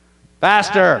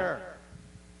 Faster.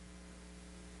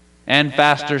 And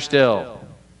faster still.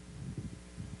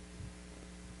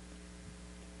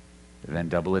 And then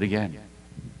double it again.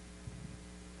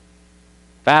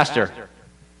 Faster.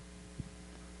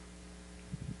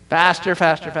 Faster,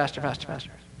 faster, faster, faster,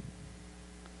 faster.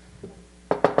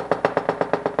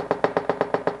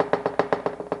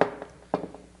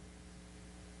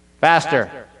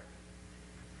 Faster.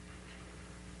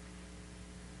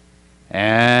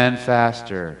 And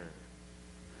faster.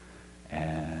 And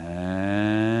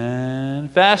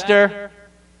faster.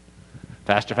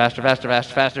 Faster, faster, faster,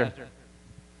 faster, faster.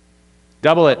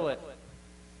 Double it.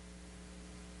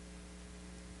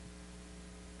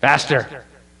 Faster.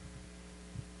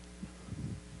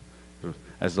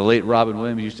 As the late Robin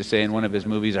Williams used to say in one of his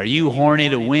movies, are you horny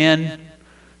to win?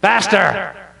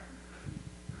 Faster!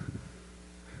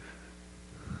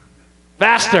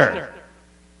 Faster!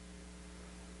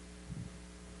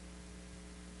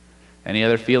 Any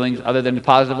other feelings other than the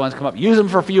positive ones come up? Use them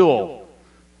for fuel.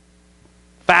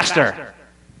 Faster!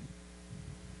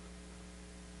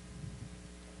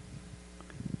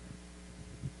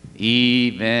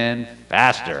 Even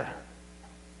faster.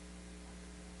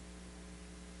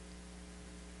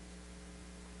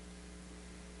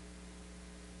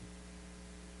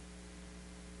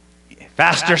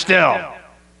 Faster still.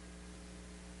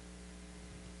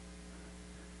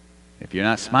 If you're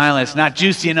not smiling, it's not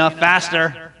juicy enough.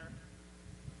 Faster.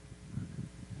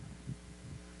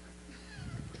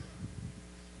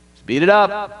 Speed it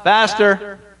up.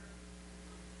 Faster.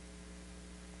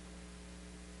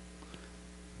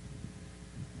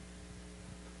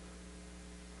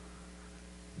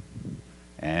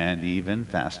 And even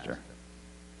faster.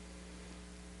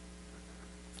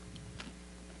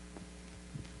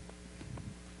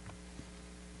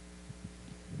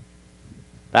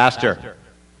 Faster.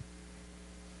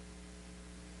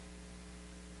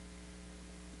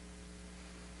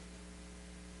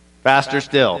 Faster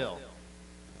still.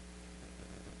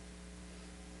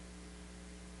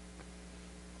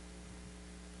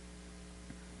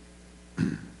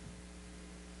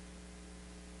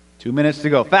 Two minutes to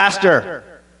go. Faster.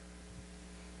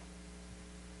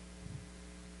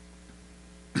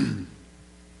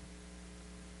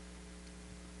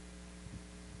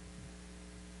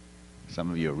 Some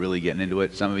of you are really getting into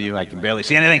it. Some of you, I can barely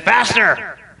see anything.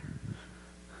 Faster!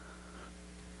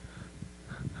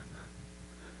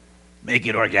 Make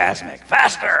it orgasmic.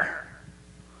 Faster!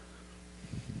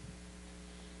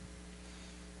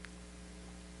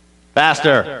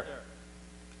 Faster!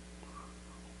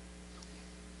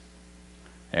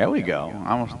 There we go.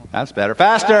 Almost, that's better.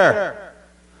 Faster!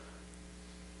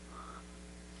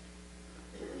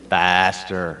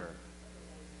 Faster.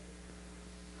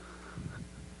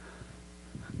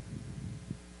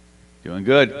 Doing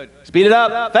good. Speed it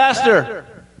up. Faster.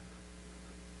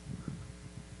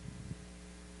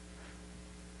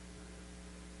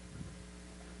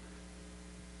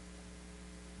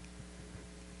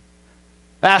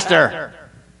 Faster.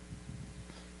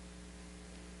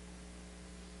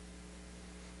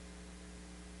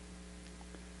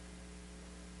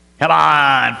 Come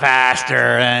on, faster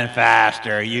and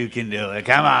faster. You can do it.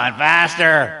 Come on,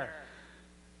 faster.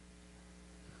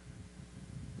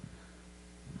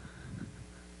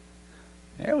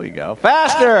 There we go.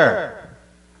 Faster!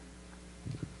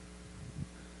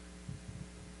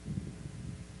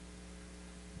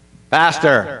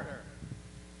 Faster!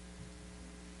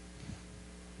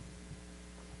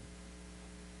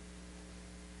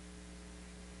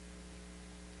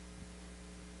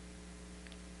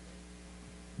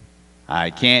 I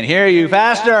can't hear you.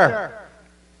 Faster!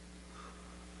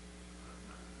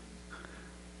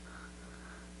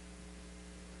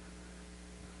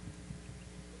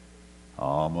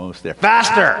 Almost there.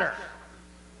 Faster!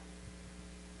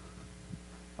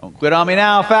 Don't quit on me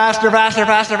now. Faster, faster,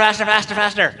 faster, faster, faster,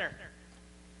 faster.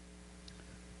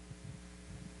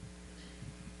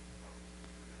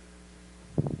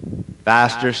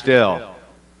 Faster still.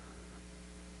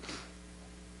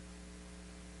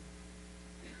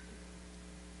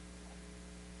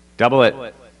 Double it.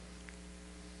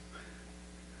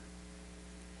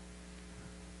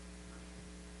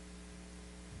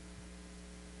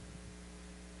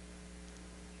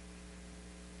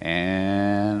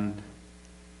 And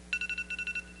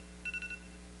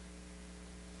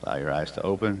allow your eyes to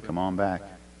open. Come on back.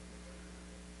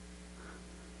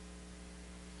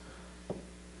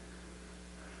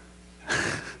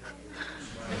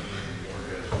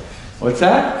 What's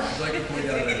that? I'd like to point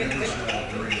out that never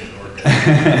smile during an orgasm.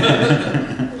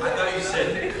 I thought you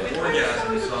said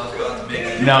orgasm, so I was about to make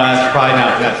it. No,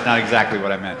 that's not exactly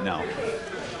what I meant. No.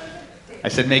 I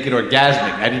said make it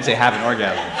orgasmic. I didn't say have an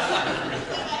orgasm.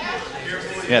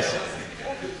 Yes.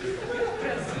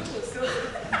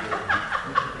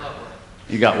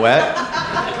 You got wet?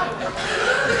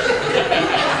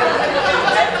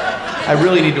 I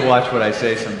really need to watch what I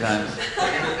say sometimes.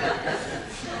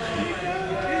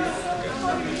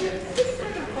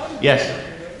 Yes.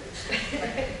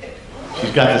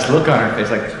 She's got this look on her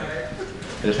face like,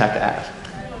 I just have to ask.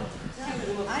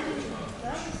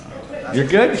 You're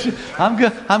good? I'm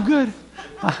good. I'm good.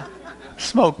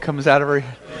 Smoke comes out of her.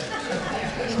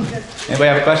 Anybody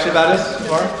have a question about this so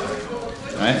far?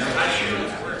 All right.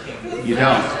 You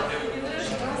don't.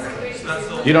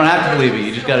 You don't have to believe it.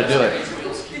 You just got to do it.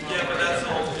 Yeah, but that's the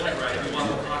whole point, right? You want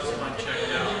the conscious mind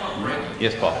checked out, right?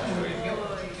 Yes, Paul.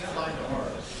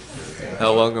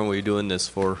 How long are we doing this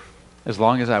for? As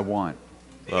long as I want.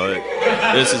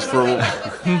 This is for...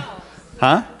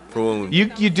 Huh? For when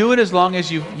You do it as long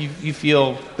as you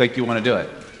feel like you want to do it.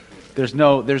 There's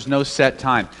no set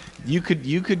time. You could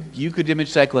image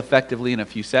cycle effectively in a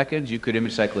few seconds. You could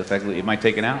image cycle effectively. It might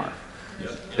take an hour.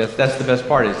 That's the best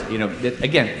part. Is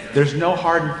again, there's no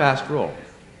hard and fast rule.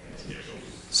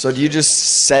 So do you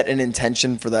just set an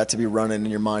intention for that to be running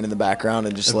in your mind in the background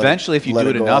and just Eventually, if you let do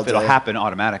it go enough, all it'll day? happen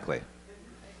automatically.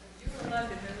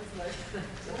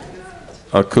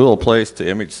 A cool place to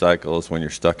image cycle is when you're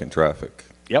stuck in traffic,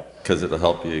 Yep. because it'll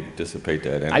help you dissipate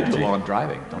that energy. I do it while I'm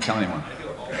driving. Don't tell anyone.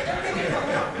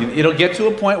 It'll get to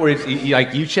a point where it's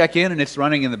like you check in and it's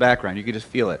running in the background. You can just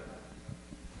feel it.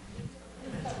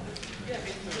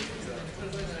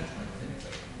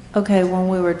 Okay, when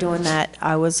we were doing that,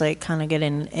 I was like kind of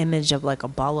getting an image of like a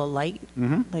ball of light,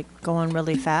 like going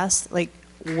really fast. Like,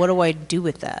 what do I do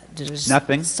with that? Just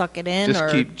Nothing. suck it in,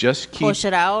 or Just keep push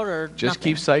it out, or Just nothing?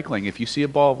 keep cycling. If you see a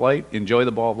ball of light, enjoy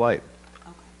the ball of light.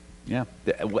 Yeah.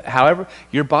 However,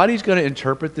 your body's going to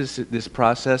interpret this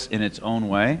process in its own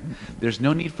way. There's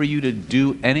no need for you to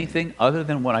do anything other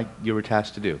than what you were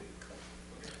tasked to do.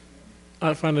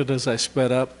 I find it as I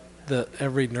sped up that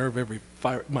every nerve, every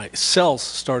fire, my cells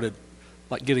started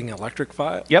like getting electric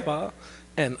fire. Yep.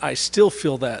 And I still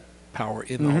feel that power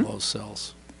in all those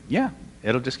cells. Yeah.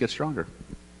 It'll just get stronger.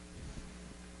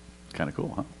 Kind of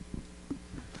cool, huh?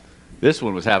 This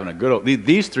one was having a good old...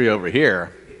 These three over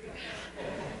here,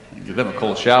 give them a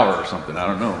cold shower or something. I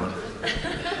don't know.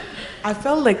 I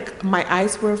felt like my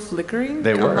eyes were flickering.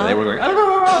 They were. They were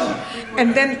going...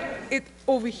 And then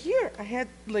over here, I had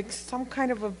like some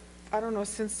kind of a, I don't know,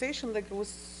 sensation, like it was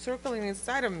circling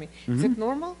inside of me. Is it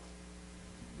normal?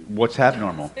 What's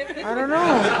abnormal? I don't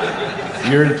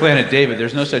know. You're in Planet David.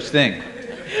 There's no such thing.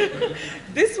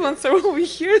 This ones are over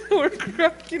here, they were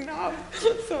cracking up.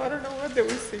 So I don't know what they were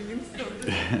saying.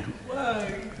 Well,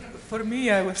 for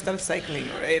me, I would start cycling,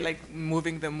 right? Like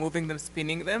moving them,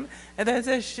 spinning them. And I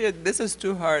said, shit, this is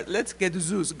too hard. Let's get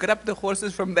Zeus, grab the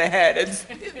horses from the head and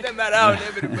spin them around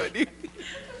everybody.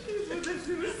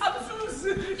 I'm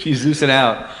Zeus. She's Zeusing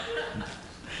out.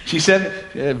 She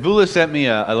said, Vula sent me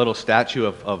a little statue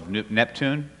of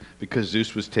Neptune because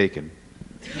Zeus was taken.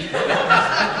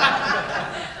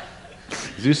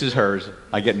 Zeus is hers.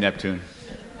 I get Neptune.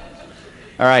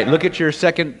 All right, look at your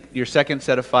second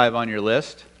set of 5 on your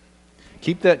list.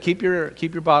 Keep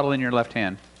your bottle in your left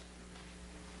hand.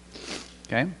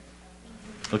 Okay?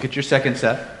 Look at your second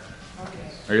set.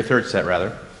 Or your third set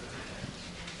rather.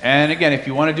 And again, if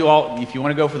you want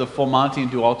to go for the full Monty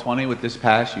and do all 20 with this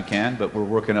pass, you can, but we're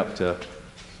working up to,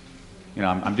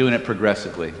 I'm doing it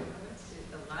progressively.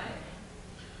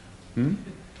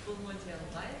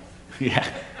 Yeah.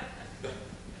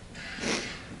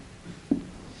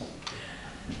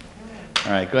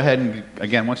 All right, go ahead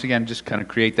and once again, just kind of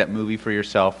create that movie for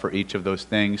yourself for each of those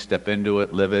things. Step into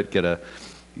it, live it,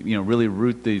 really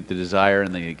root the desire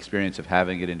and the experience of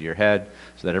having it into your head,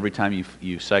 so that every time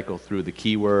you cycle through the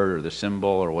keyword or the symbol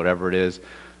or whatever it is,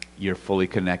 you're fully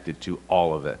connected to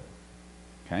all of it.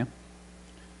 Okay?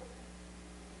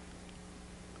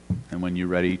 And when you're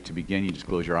ready to begin, you just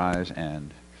close your eyes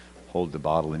and hold the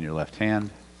bottle in your left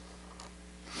hand.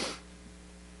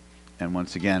 And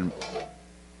once again,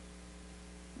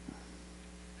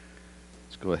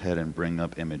 let's go ahead and bring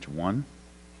up image 1,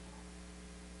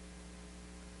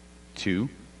 2,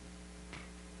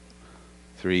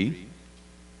 3,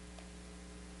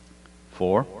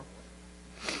 4,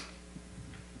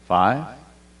 5,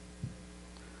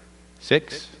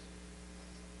 6,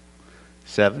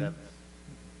 7,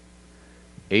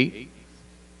 8,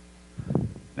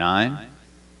 9,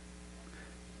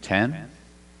 10,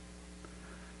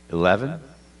 11,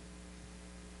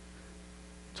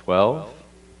 12,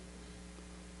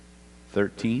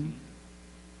 13,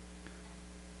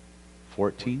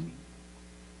 14,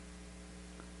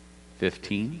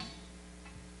 15,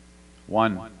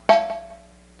 1,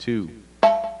 2,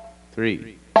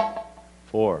 3,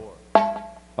 4,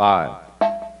 5,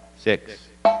 6,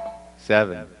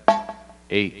 7,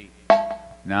 8,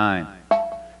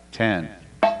 9,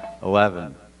 10,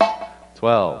 11,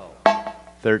 12,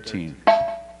 13,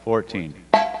 14,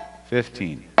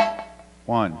 15,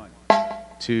 1,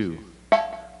 2,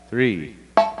 3,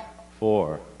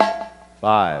 4,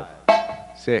 5,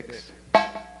 6,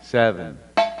 7,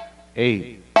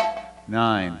 8,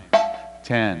 9,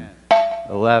 10,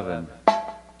 11,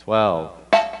 12,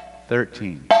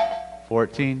 13,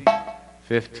 14,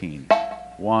 15,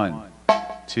 1,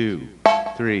 2,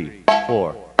 3,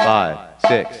 4, 5,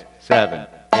 6, 7,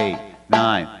 8,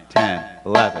 9, 10,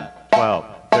 11, 12,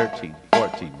 13,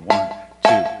 14, 1,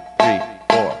 2, 3,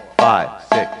 4, 5,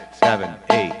 6, 7,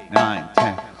 8, 9,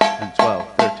 10, and 12,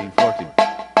 13, 14.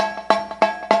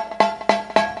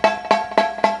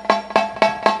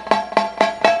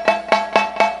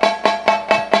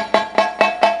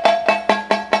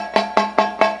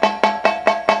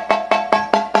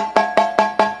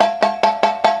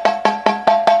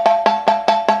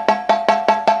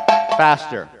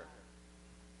 Faster.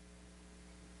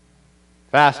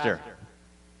 Faster.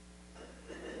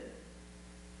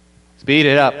 Speed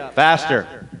it up.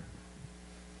 Faster.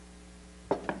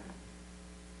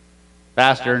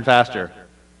 Faster and faster.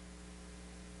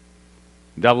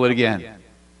 Double it again.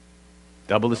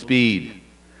 Double the speed.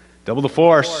 Double the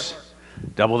force.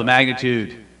 Double the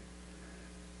magnitude.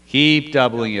 Keep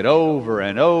doubling it over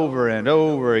and over and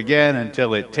over again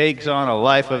until it takes on a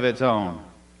life of its own.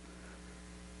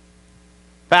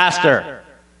 Faster.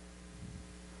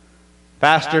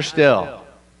 Faster still.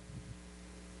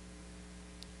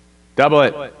 Double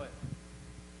it.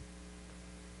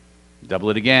 Double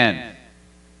it again.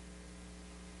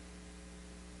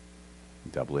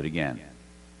 Double it again.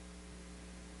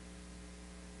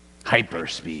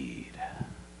 Hyperspeed.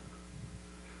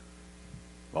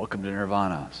 Welcome to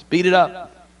Nirvana. Speed it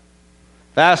up.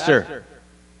 Faster.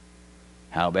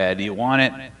 How bad do you want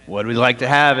it? Would we like to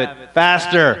have it?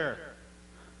 Faster.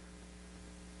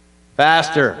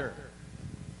 Faster.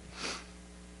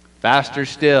 Faster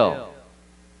still.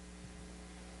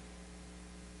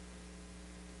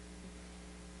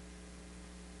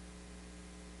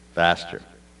 Faster.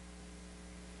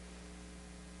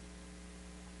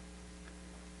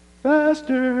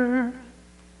 Faster.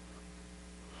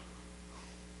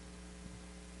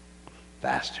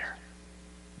 Faster.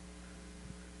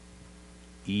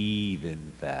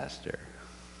 Even faster.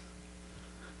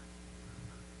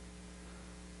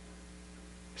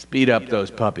 Speed up those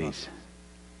puppies.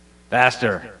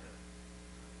 Faster.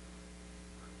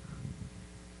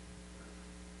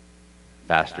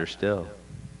 Faster still.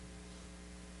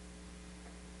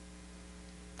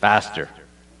 Faster.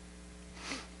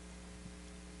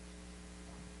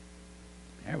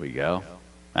 There we go.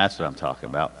 That's what I'm talking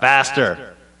about.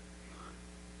 Faster.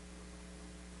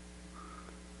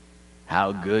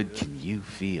 How good can you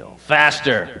feel?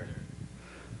 Faster.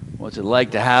 What's it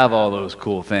like to have all those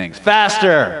cool things?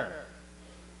 Faster.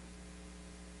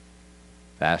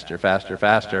 Faster, faster,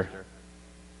 faster.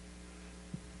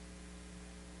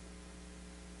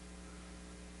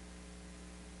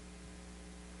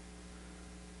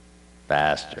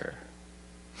 Faster.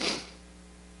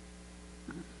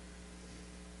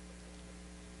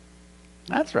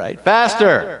 That's right.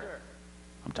 Faster.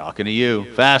 I'm talking to you.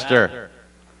 Faster.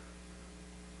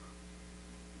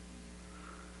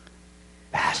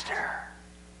 Faster.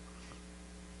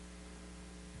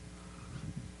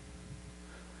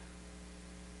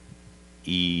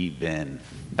 Even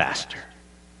faster.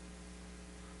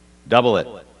 Double it.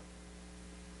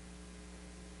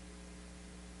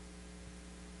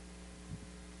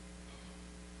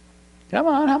 Come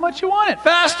on, how much you want it?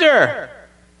 Faster!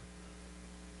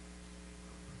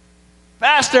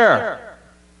 Faster!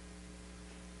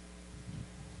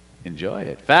 Enjoy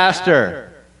it.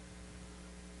 Faster!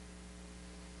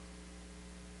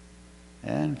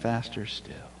 And faster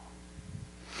still.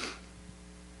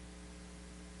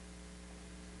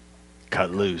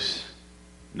 Cut loose.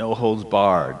 No holds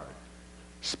barred.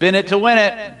 Spin it to win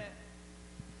it.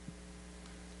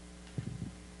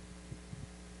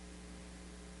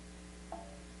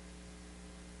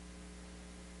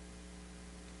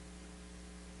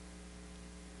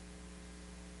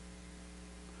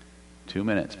 Two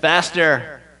minutes.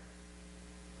 Faster.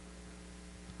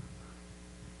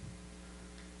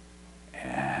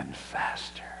 And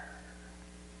faster.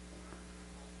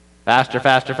 Faster,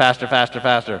 faster, faster, faster,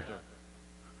 faster.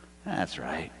 That's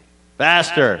right.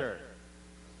 Faster.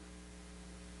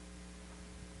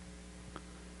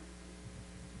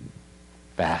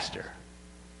 Faster.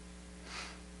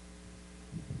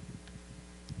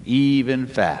 Even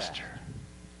faster.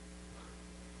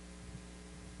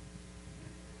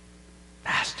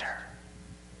 Faster.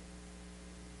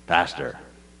 Faster.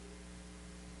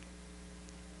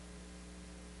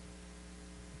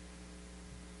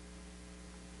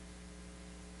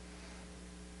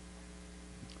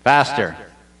 Faster.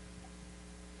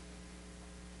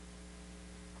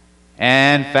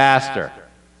 And faster.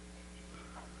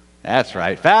 That's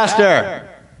right. Faster.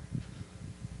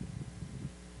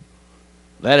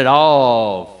 Let it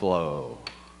all flow.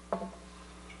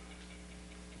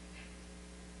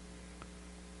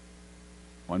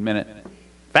 One minute.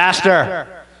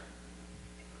 Faster.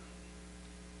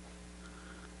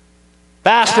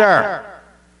 Faster.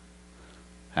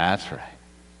 That's right.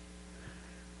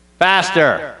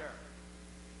 Faster.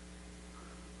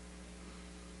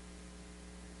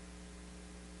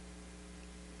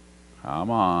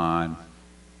 Come on.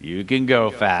 You can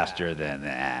go faster than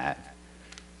that.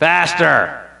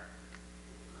 Faster.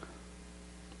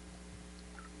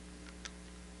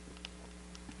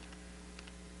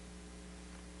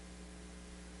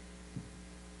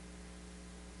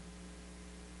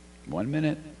 One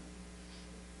minute.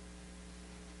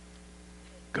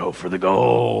 Go for the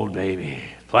gold, baby.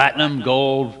 Platinum,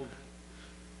 gold,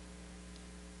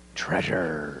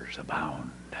 treasures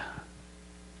abound.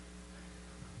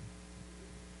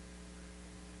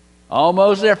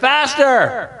 Almost there.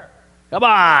 Faster. Come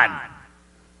on.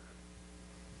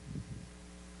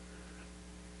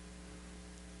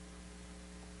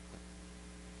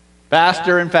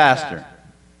 Faster and faster.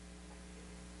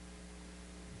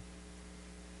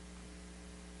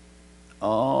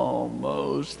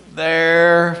 Almost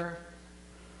there.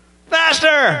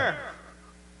 Faster!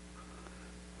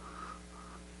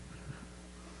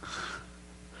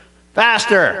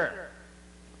 Faster!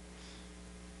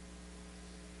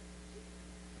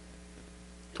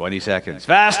 20 seconds.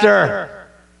 Faster!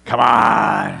 Come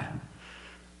on!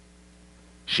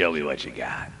 Show me what you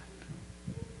got.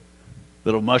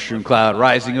 Little mushroom cloud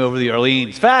rising over the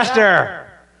Orleans. Faster!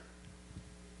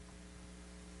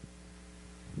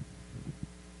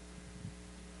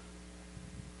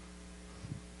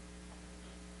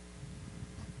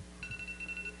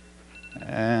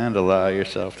 And allow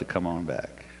yourself to come on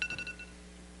back.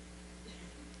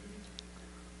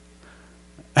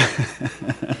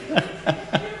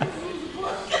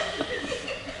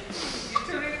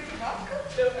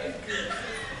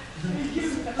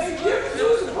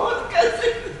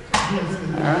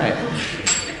 All right.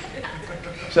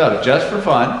 So, just for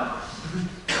fun,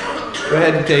 go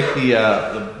ahead and take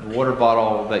the water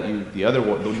bottle that the other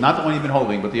one, not the one you've been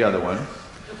holding, but the other one.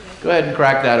 Go ahead and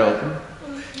crack that open.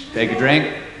 Take a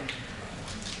drink,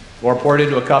 or pour it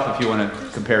into a cup if you want to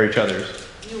compare each other's.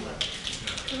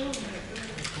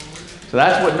 So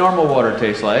that's what normal water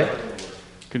tastes like,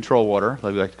 control water,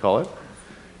 like we like to call it.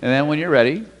 And then when you're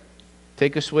ready,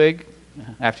 take a swig,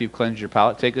 after you've cleansed your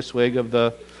palate, take a swig of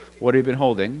the water you've been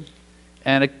holding,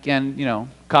 and again,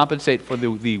 compensate for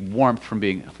the warmth from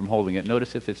holding it.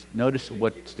 Notice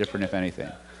what's different, if anything.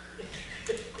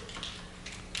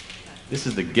 This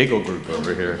is the giggle group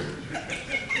over here.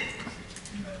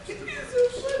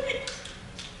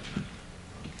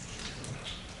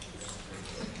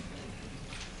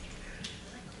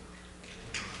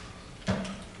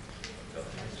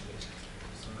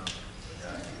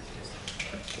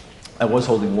 I was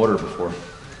holding water before.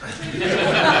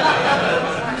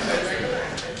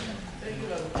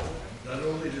 Not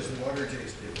only does the water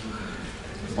taste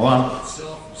different, Hold on.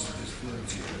 itself is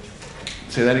flimsy.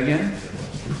 Say that again?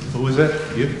 Who was it?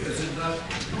 You? Is it not?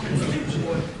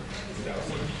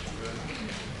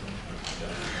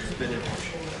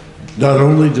 Not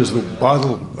only does the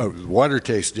bottle of water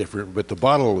taste different, but the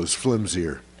bottle is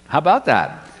flimsier. How about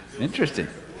that? Interesting.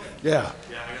 Yeah.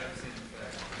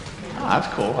 Oh, that's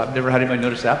cool. I've never had anybody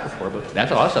notice that before, but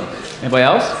that's awesome. Anybody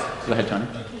else? Go ahead, Tony.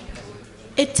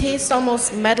 It tastes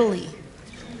almost metally.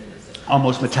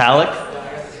 Almost metallic?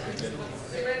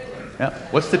 Yeah.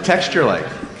 What's the texture like?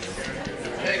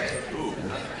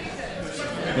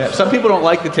 Yeah. Some people don't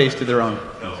like the taste of their own.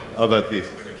 How about these?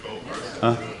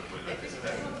 Huh?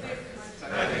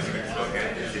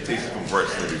 It tastes even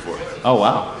worse than before. Oh,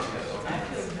 wow.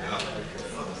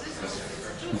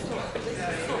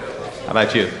 How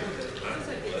about you?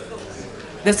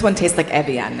 This one tastes like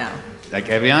Evian now. Like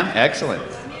Evian? Excellent.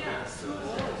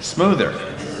 Smoother.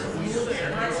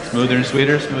 Smoother and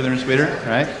sweeter,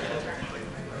 right?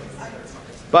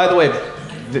 By the way,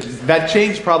 that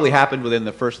change probably happened within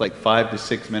the first 5 to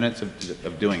 6 minutes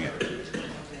of doing it.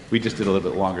 We just did a little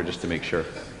bit longer just to make sure.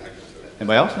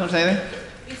 Anybody else notice anything?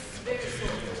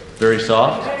 Very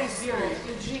soft.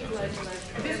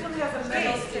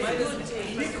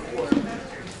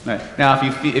 Right. Now,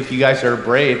 if you guys are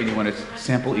brave and you want to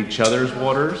sample each other's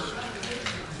waters,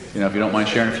 if you don't mind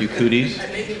sharing a few cooties,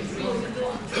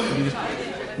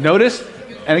 notice,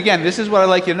 and again, this is what I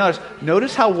like you to notice.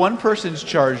 Notice how one person's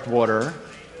charged water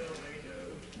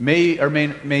may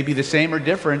be the same or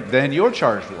different than your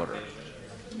charged water.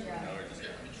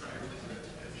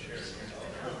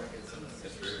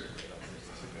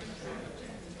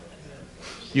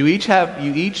 You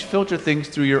each filter things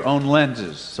through your own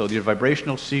lenses. So your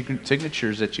vibrational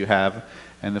signatures that you have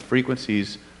and the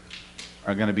frequencies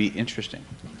are going to be interesting.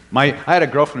 I had a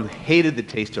girlfriend who hated the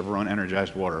taste of her own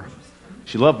energized water.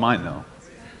 She loved mine though.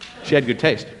 She had good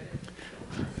taste.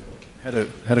 Had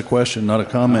a question, not a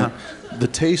comment. The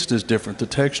taste is different. The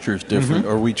texture is different.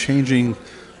 Are we changing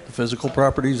the physical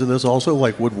properties of this also,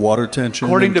 like would water tension?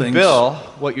 According and to things? Bill,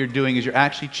 what you're doing is you're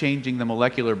actually changing the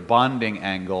molecular bonding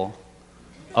angle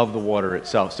of the water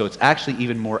itself. So it's actually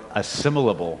even more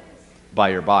assimilable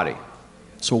by your body.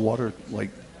 So water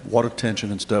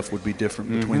tension and stuff would be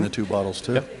different between the two bottles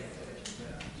too? Yep.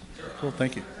 Cool,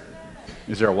 thank you.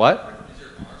 Is there a what?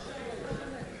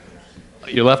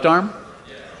 Your left arm?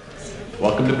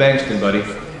 Welcome to Bankston, buddy.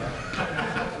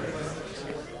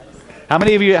 How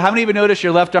many of you notice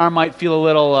your left arm might feel a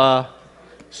little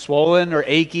swollen or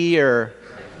achy or?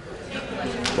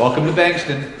 Welcome to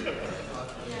Bankston.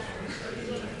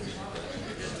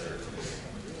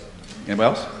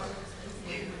 Anybody else?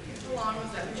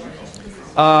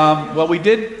 Well, we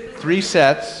did 3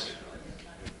 sets.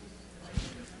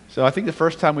 So I think the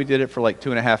first time we did it for like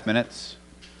 2.5 minutes.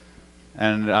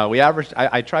 And we averaged,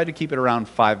 I tried to keep it around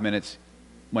 5 minutes.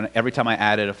 Every time I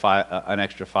added an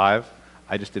extra 5,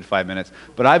 I just did 5 minutes.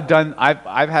 But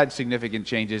I've had significant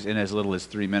changes in as little as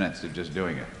 3 minutes of just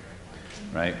doing it,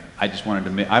 right? I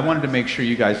wanted to make sure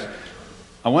you guys,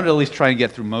 I wanted to at least try and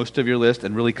get through most of your list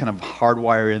and really kind of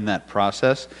hardwire in that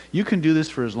process. You can do this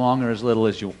for as long or as little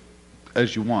as you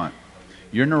want.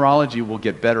 Your neurology will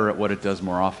get better at what it does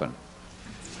more often,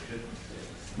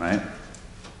 right?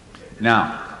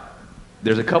 Now,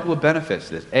 there's a couple of benefits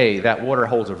to this. A, that water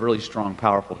holds a really strong,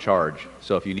 powerful charge.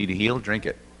 So if you need to heal, drink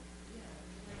it.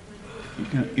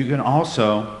 You can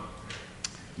also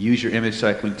use your image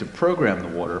cycling to program the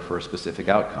water for a specific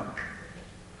outcome.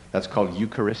 That's called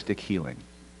Eucharistic healing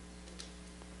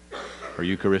or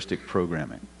Eucharistic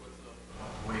programming.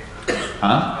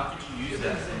 Huh?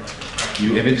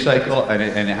 You image cycle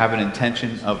and have an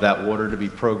intention of that water to be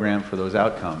programmed for those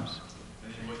outcomes.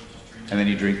 And then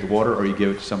you drink the water or you give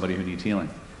it to somebody who needs healing.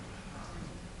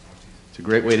 It's a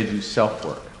great way to do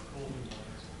self-work.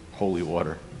 Holy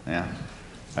water, yeah,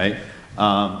 right?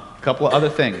 A couple of other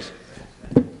things.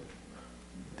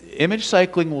 Image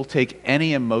cycling will take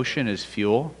any emotion as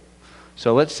fuel.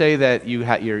 So let's say that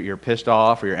you're pissed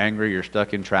off or you're angry, you're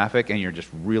stuck in traffic and you're just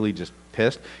really just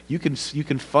pissed. You can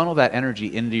funnel that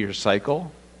energy into your cycle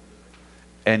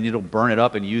and it'll burn it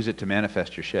up and use it to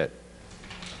manifest your shit.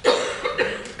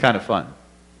 Kind of fun.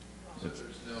 There's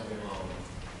no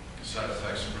side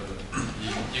effects for the.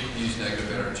 You can use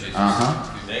negative energy.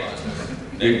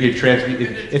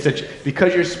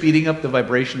 Because you're speeding up the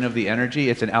vibration of the energy.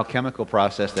 It's an alchemical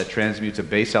process that transmutes a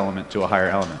base element to a higher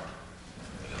element.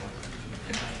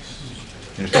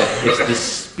 It's the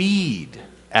speed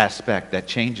aspect that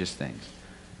changes things.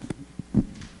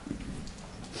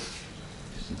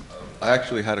 I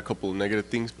actually had a couple of negative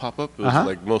things pop up. It was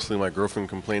like mostly my girlfriend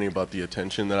complaining about the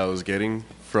attention that I was getting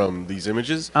from these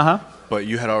images. But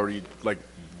you had already, like,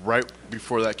 right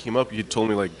before that came up, you told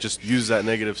me, like, just use that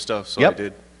negative stuff, so I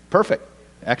did. Perfect.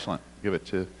 Excellent. Give it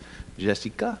to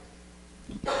Jessica.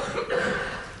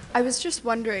 I was just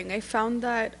wondering, I found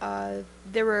that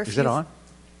there were a few... Is it on?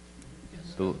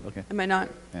 Okay. Am I not?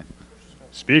 Yeah.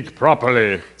 Speak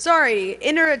properly. Sorry,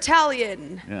 inner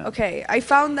Italian. Yeah. Okay, I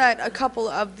found that a couple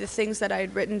of the things that I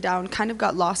had written down kind of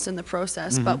got lost in the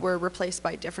process, but were replaced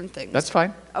by different things. That's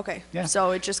fine. Okay, Yeah.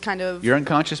 so it just kind of... Your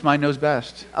unconscious mind knows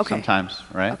best. Okay. Sometimes,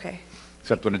 right? Okay.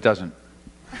 Except when it doesn't.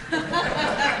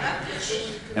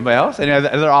 Anybody else? Any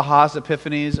other ahas,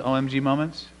 epiphanies, OMG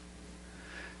moments?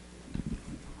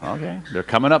 Okay, they're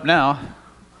coming up now.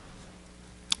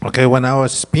 Okay, when I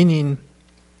was spinning,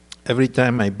 every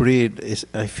time I breathe,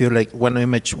 I feel like one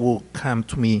image will come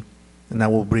to me, and I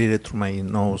will breathe it through my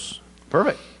nose.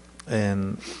 Perfect.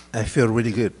 And I feel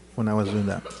really good when I was doing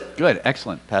that. Good,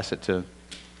 excellent. Pass it to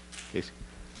Casey.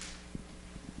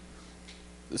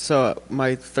 So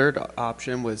my third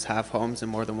option was have homes in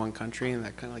more than one country, and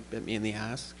that kind of like bit me in the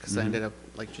ass because I ended up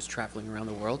like just traveling around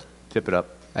the world. Tip it up.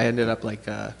 I ended up like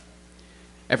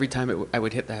every time I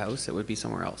would hit the house, it would be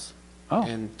somewhere else. Oh.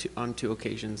 And on 2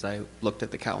 occasions, I looked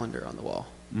at the calendar on the wall.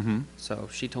 So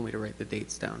she told me to write the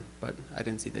dates down, but I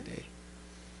didn't see the date.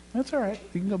 That's all right.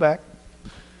 You can go back.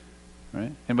 All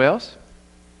right. Anybody else?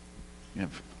 You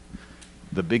have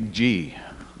the big G.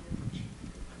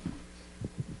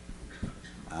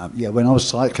 Yeah, when I was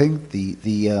cycling,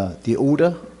 the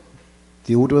order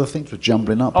of things were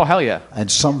jumbling up. Oh, hell yeah!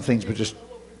 And some things were just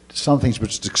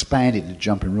expanding and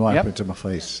jumping right up into my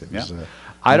face. It was,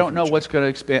 I don't know what's going to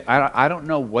expand. I don't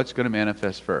know what's going to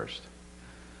manifest first,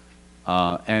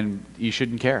 and you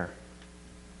shouldn't care.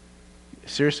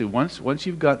 Seriously, once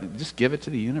you've got, just give it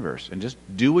to the universe and just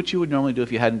do what you would normally do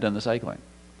if you hadn't done the cycling.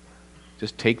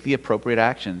 Just take the appropriate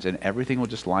actions, and everything will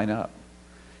just line up.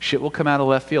 Shit will come out of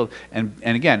left field. And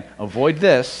again, avoid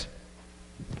this.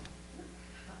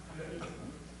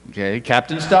 Okay,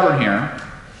 Captain Stubborn here.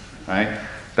 Right?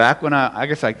 Back when I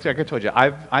guess I told you,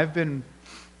 I've been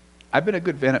a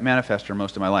good manifester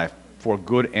most of my life, for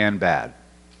good and bad.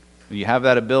 When you have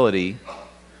that ability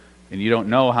and you don't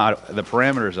know how the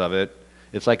parameters of it,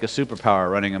 it's like a superpower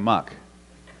running amok.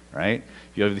 Right?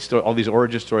 You have all these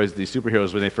origin stories of these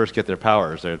superheroes when they first get their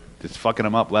powers. It's fucking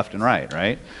them up left and right,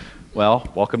 right? Well,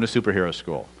 welcome to superhero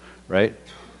school, right?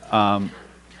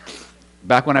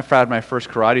 Back when I had my first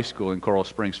karate school in Coral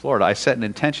Springs, Florida, I set an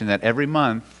intention that every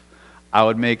month I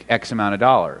would make X amount of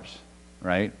dollars,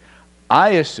 right? I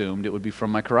assumed it would be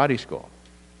from my karate school.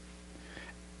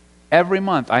 Every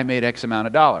month I made X amount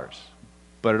of dollars,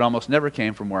 but it almost never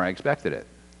came from where I expected it.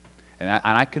 And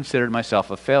I considered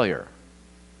myself a failure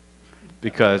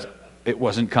because it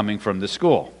wasn't coming from the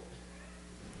school.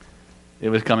 It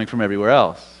was coming from everywhere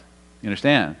else. You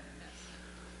understand?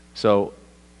 So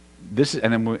this is,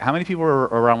 and then how many people were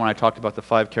around when I talked about the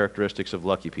 5 characteristics of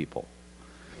lucky people?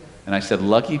 And I said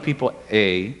lucky people,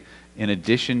 A, in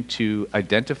addition to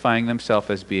identifying themselves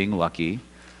as being lucky,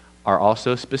 are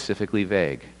also specifically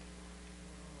vague.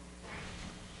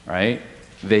 Right?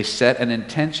 They set an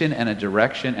intention and a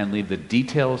direction and leave the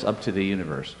details up to the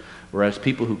universe. Whereas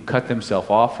people who cut themselves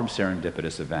off from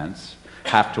serendipitous events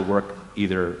have to work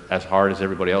either as hard as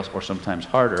everybody else or sometimes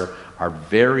harder, are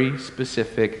very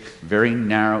specific, very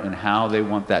narrow in how they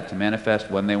want that to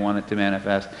manifest, when they want it to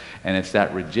manifest, and it's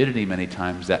that rigidity many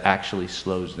times that actually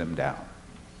slows them down.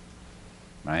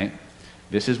 Right?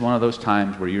 This is one of those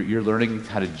times where you're learning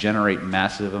how to generate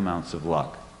massive amounts of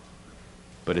luck.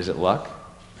 But is it luck?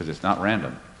 Because it's not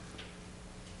random.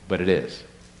 But it is.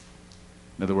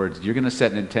 In other words, you're going to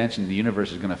set an intention, the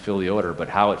universe is going to fill the order, but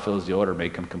how it fills the order may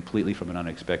come completely from an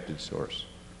unexpected source.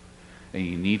 And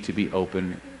you need to be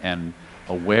open and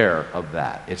aware of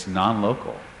that. It's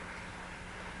non-local.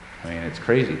 I mean, it's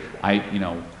crazy.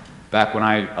 Back when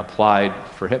I applied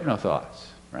for HypnoThoughts,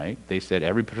 right? They said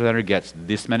every presenter gets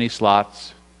this many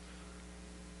slots.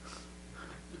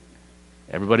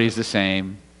 Everybody's the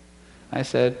same. I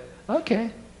said,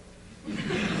 okay.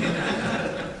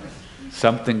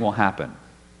 Something will happen.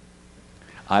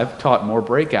 I've taught more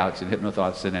breakouts in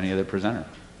HypnoThoughts than any other presenter.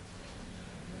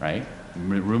 Right?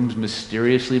 Rooms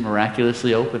mysteriously,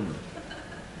 miraculously opened.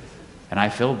 And I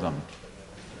filled them.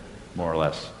 More or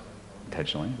less.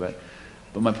 Intentionally. But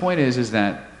my point is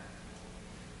that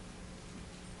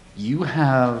you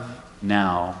have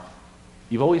now,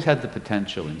 you've always had the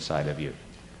potential inside of you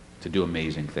to do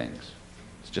amazing things.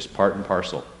 It's just part and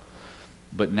parcel.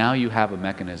 But now you have a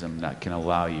mechanism that can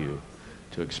allow you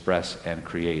to express and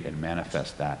create and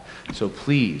manifest that. So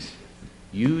please,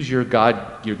 use your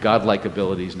godlike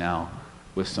abilities now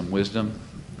with some wisdom,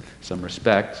 some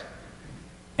respect,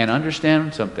 and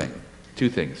understand something. 2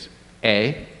 things.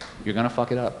 A, you're going to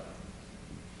fuck it up.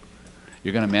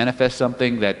 You're going to manifest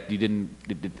something that you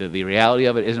didn't, the reality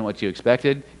of it isn't what you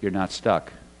expected, you're not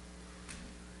stuck.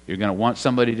 You're going to want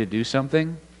somebody to do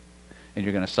something, and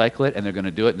you're going to cycle it, and they're going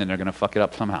to do it, and then they're going to fuck it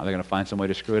up somehow. They're going to find some way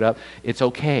to screw it up. It's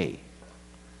okay.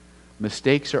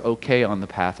 Mistakes are okay on the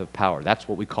path of power. That's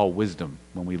what we call wisdom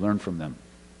when we learn from them.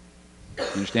 You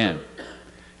understand?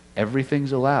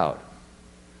 Everything's allowed,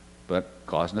 but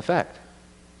cause and effect.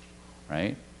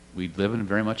 Right? We live in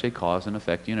very much a cause and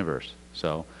effect universe.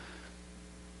 So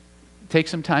take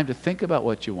some time to think about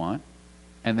what you want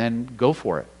and then go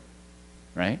for it.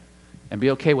 Right? And be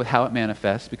okay with how it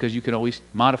manifests because you can always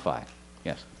modify.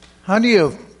 Yes? How do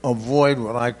you avoid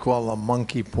what I call a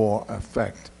monkey paw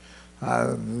effect?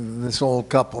 This old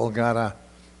couple got a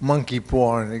monkey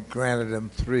paw and it granted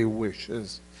them 3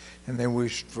 wishes. And they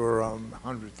wished for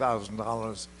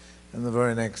 $100,000. And the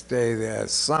very next day their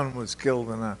son was killed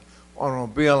in an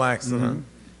automobile accident.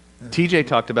 Mm-hmm. TJ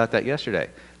talked about that yesterday.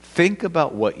 Think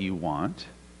about what you want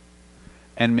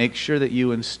and make sure that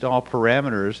you install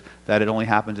parameters that it only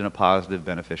happens in a positive,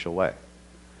 beneficial way.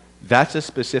 That's as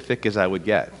specific as I would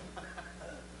get.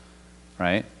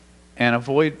 Right? And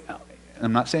avoid,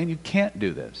 I'm not saying you can't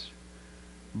do this,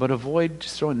 but avoid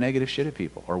just throwing negative shit at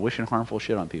people or wishing harmful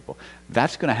shit on people.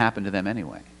 That's going to happen to them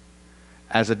anyway.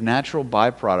 As a natural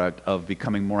byproduct of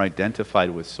becoming more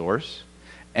identified with Source,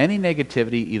 any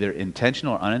negativity, either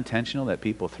intentional or unintentional, that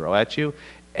people throw at you,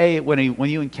 when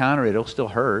you encounter it, it'll still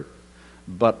hurt,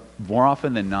 but more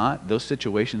often than not, those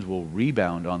situations will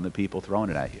rebound on the people throwing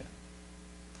it at you.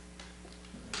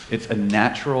 It's a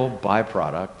natural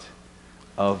byproduct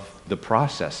of the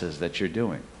processes that you're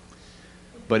doing.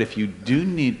 But if you do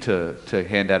need to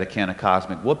hand out a can of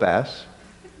cosmic whoop-ass,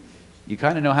 you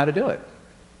kind of know how to do it.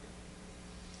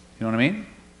 You know what I mean?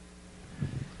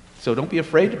 So don't be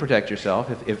afraid to protect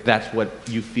yourself if that's what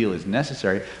you feel is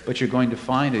necessary, but you're going to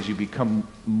find as you become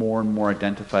more and more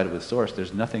identified with Source,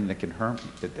 there's nothing that can hurt,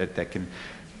 that can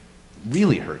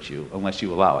really hurt you unless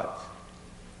you allow it.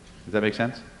 Does that make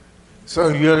sense? So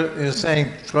you're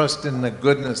saying trust in the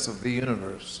goodness of the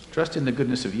universe. Trust in the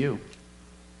goodness of you.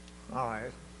 All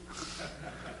right.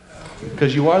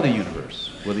 Because you are the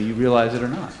universe, whether you realize it or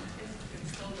not.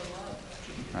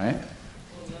 Right?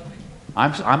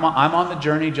 I'm on the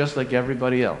journey just like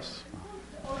everybody else.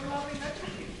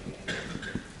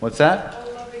 What's that?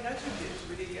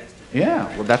 Yeah,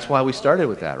 well, that's why we started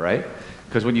with that, right?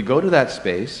 Because when you go to that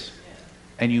space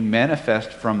and you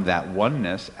manifest from that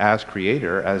oneness as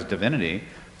creator, as divinity,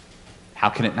 how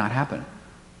can it not happen?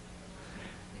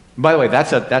 By the way,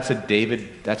 that's a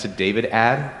David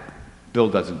ad. Bill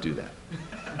doesn't do that.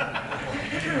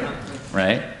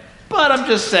 Right? But I'm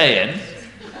just saying.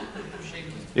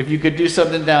 If you could do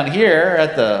something down here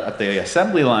at the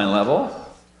assembly line level,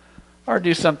 or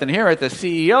do something here at the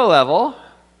CEO level,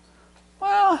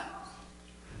 well,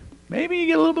 maybe you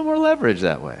get a little bit more leverage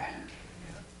that way,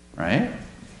 right?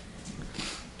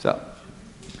 So,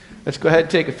 let's go ahead and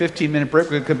take a 15-minute break.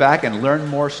 We're going to come back and learn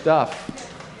more stuff.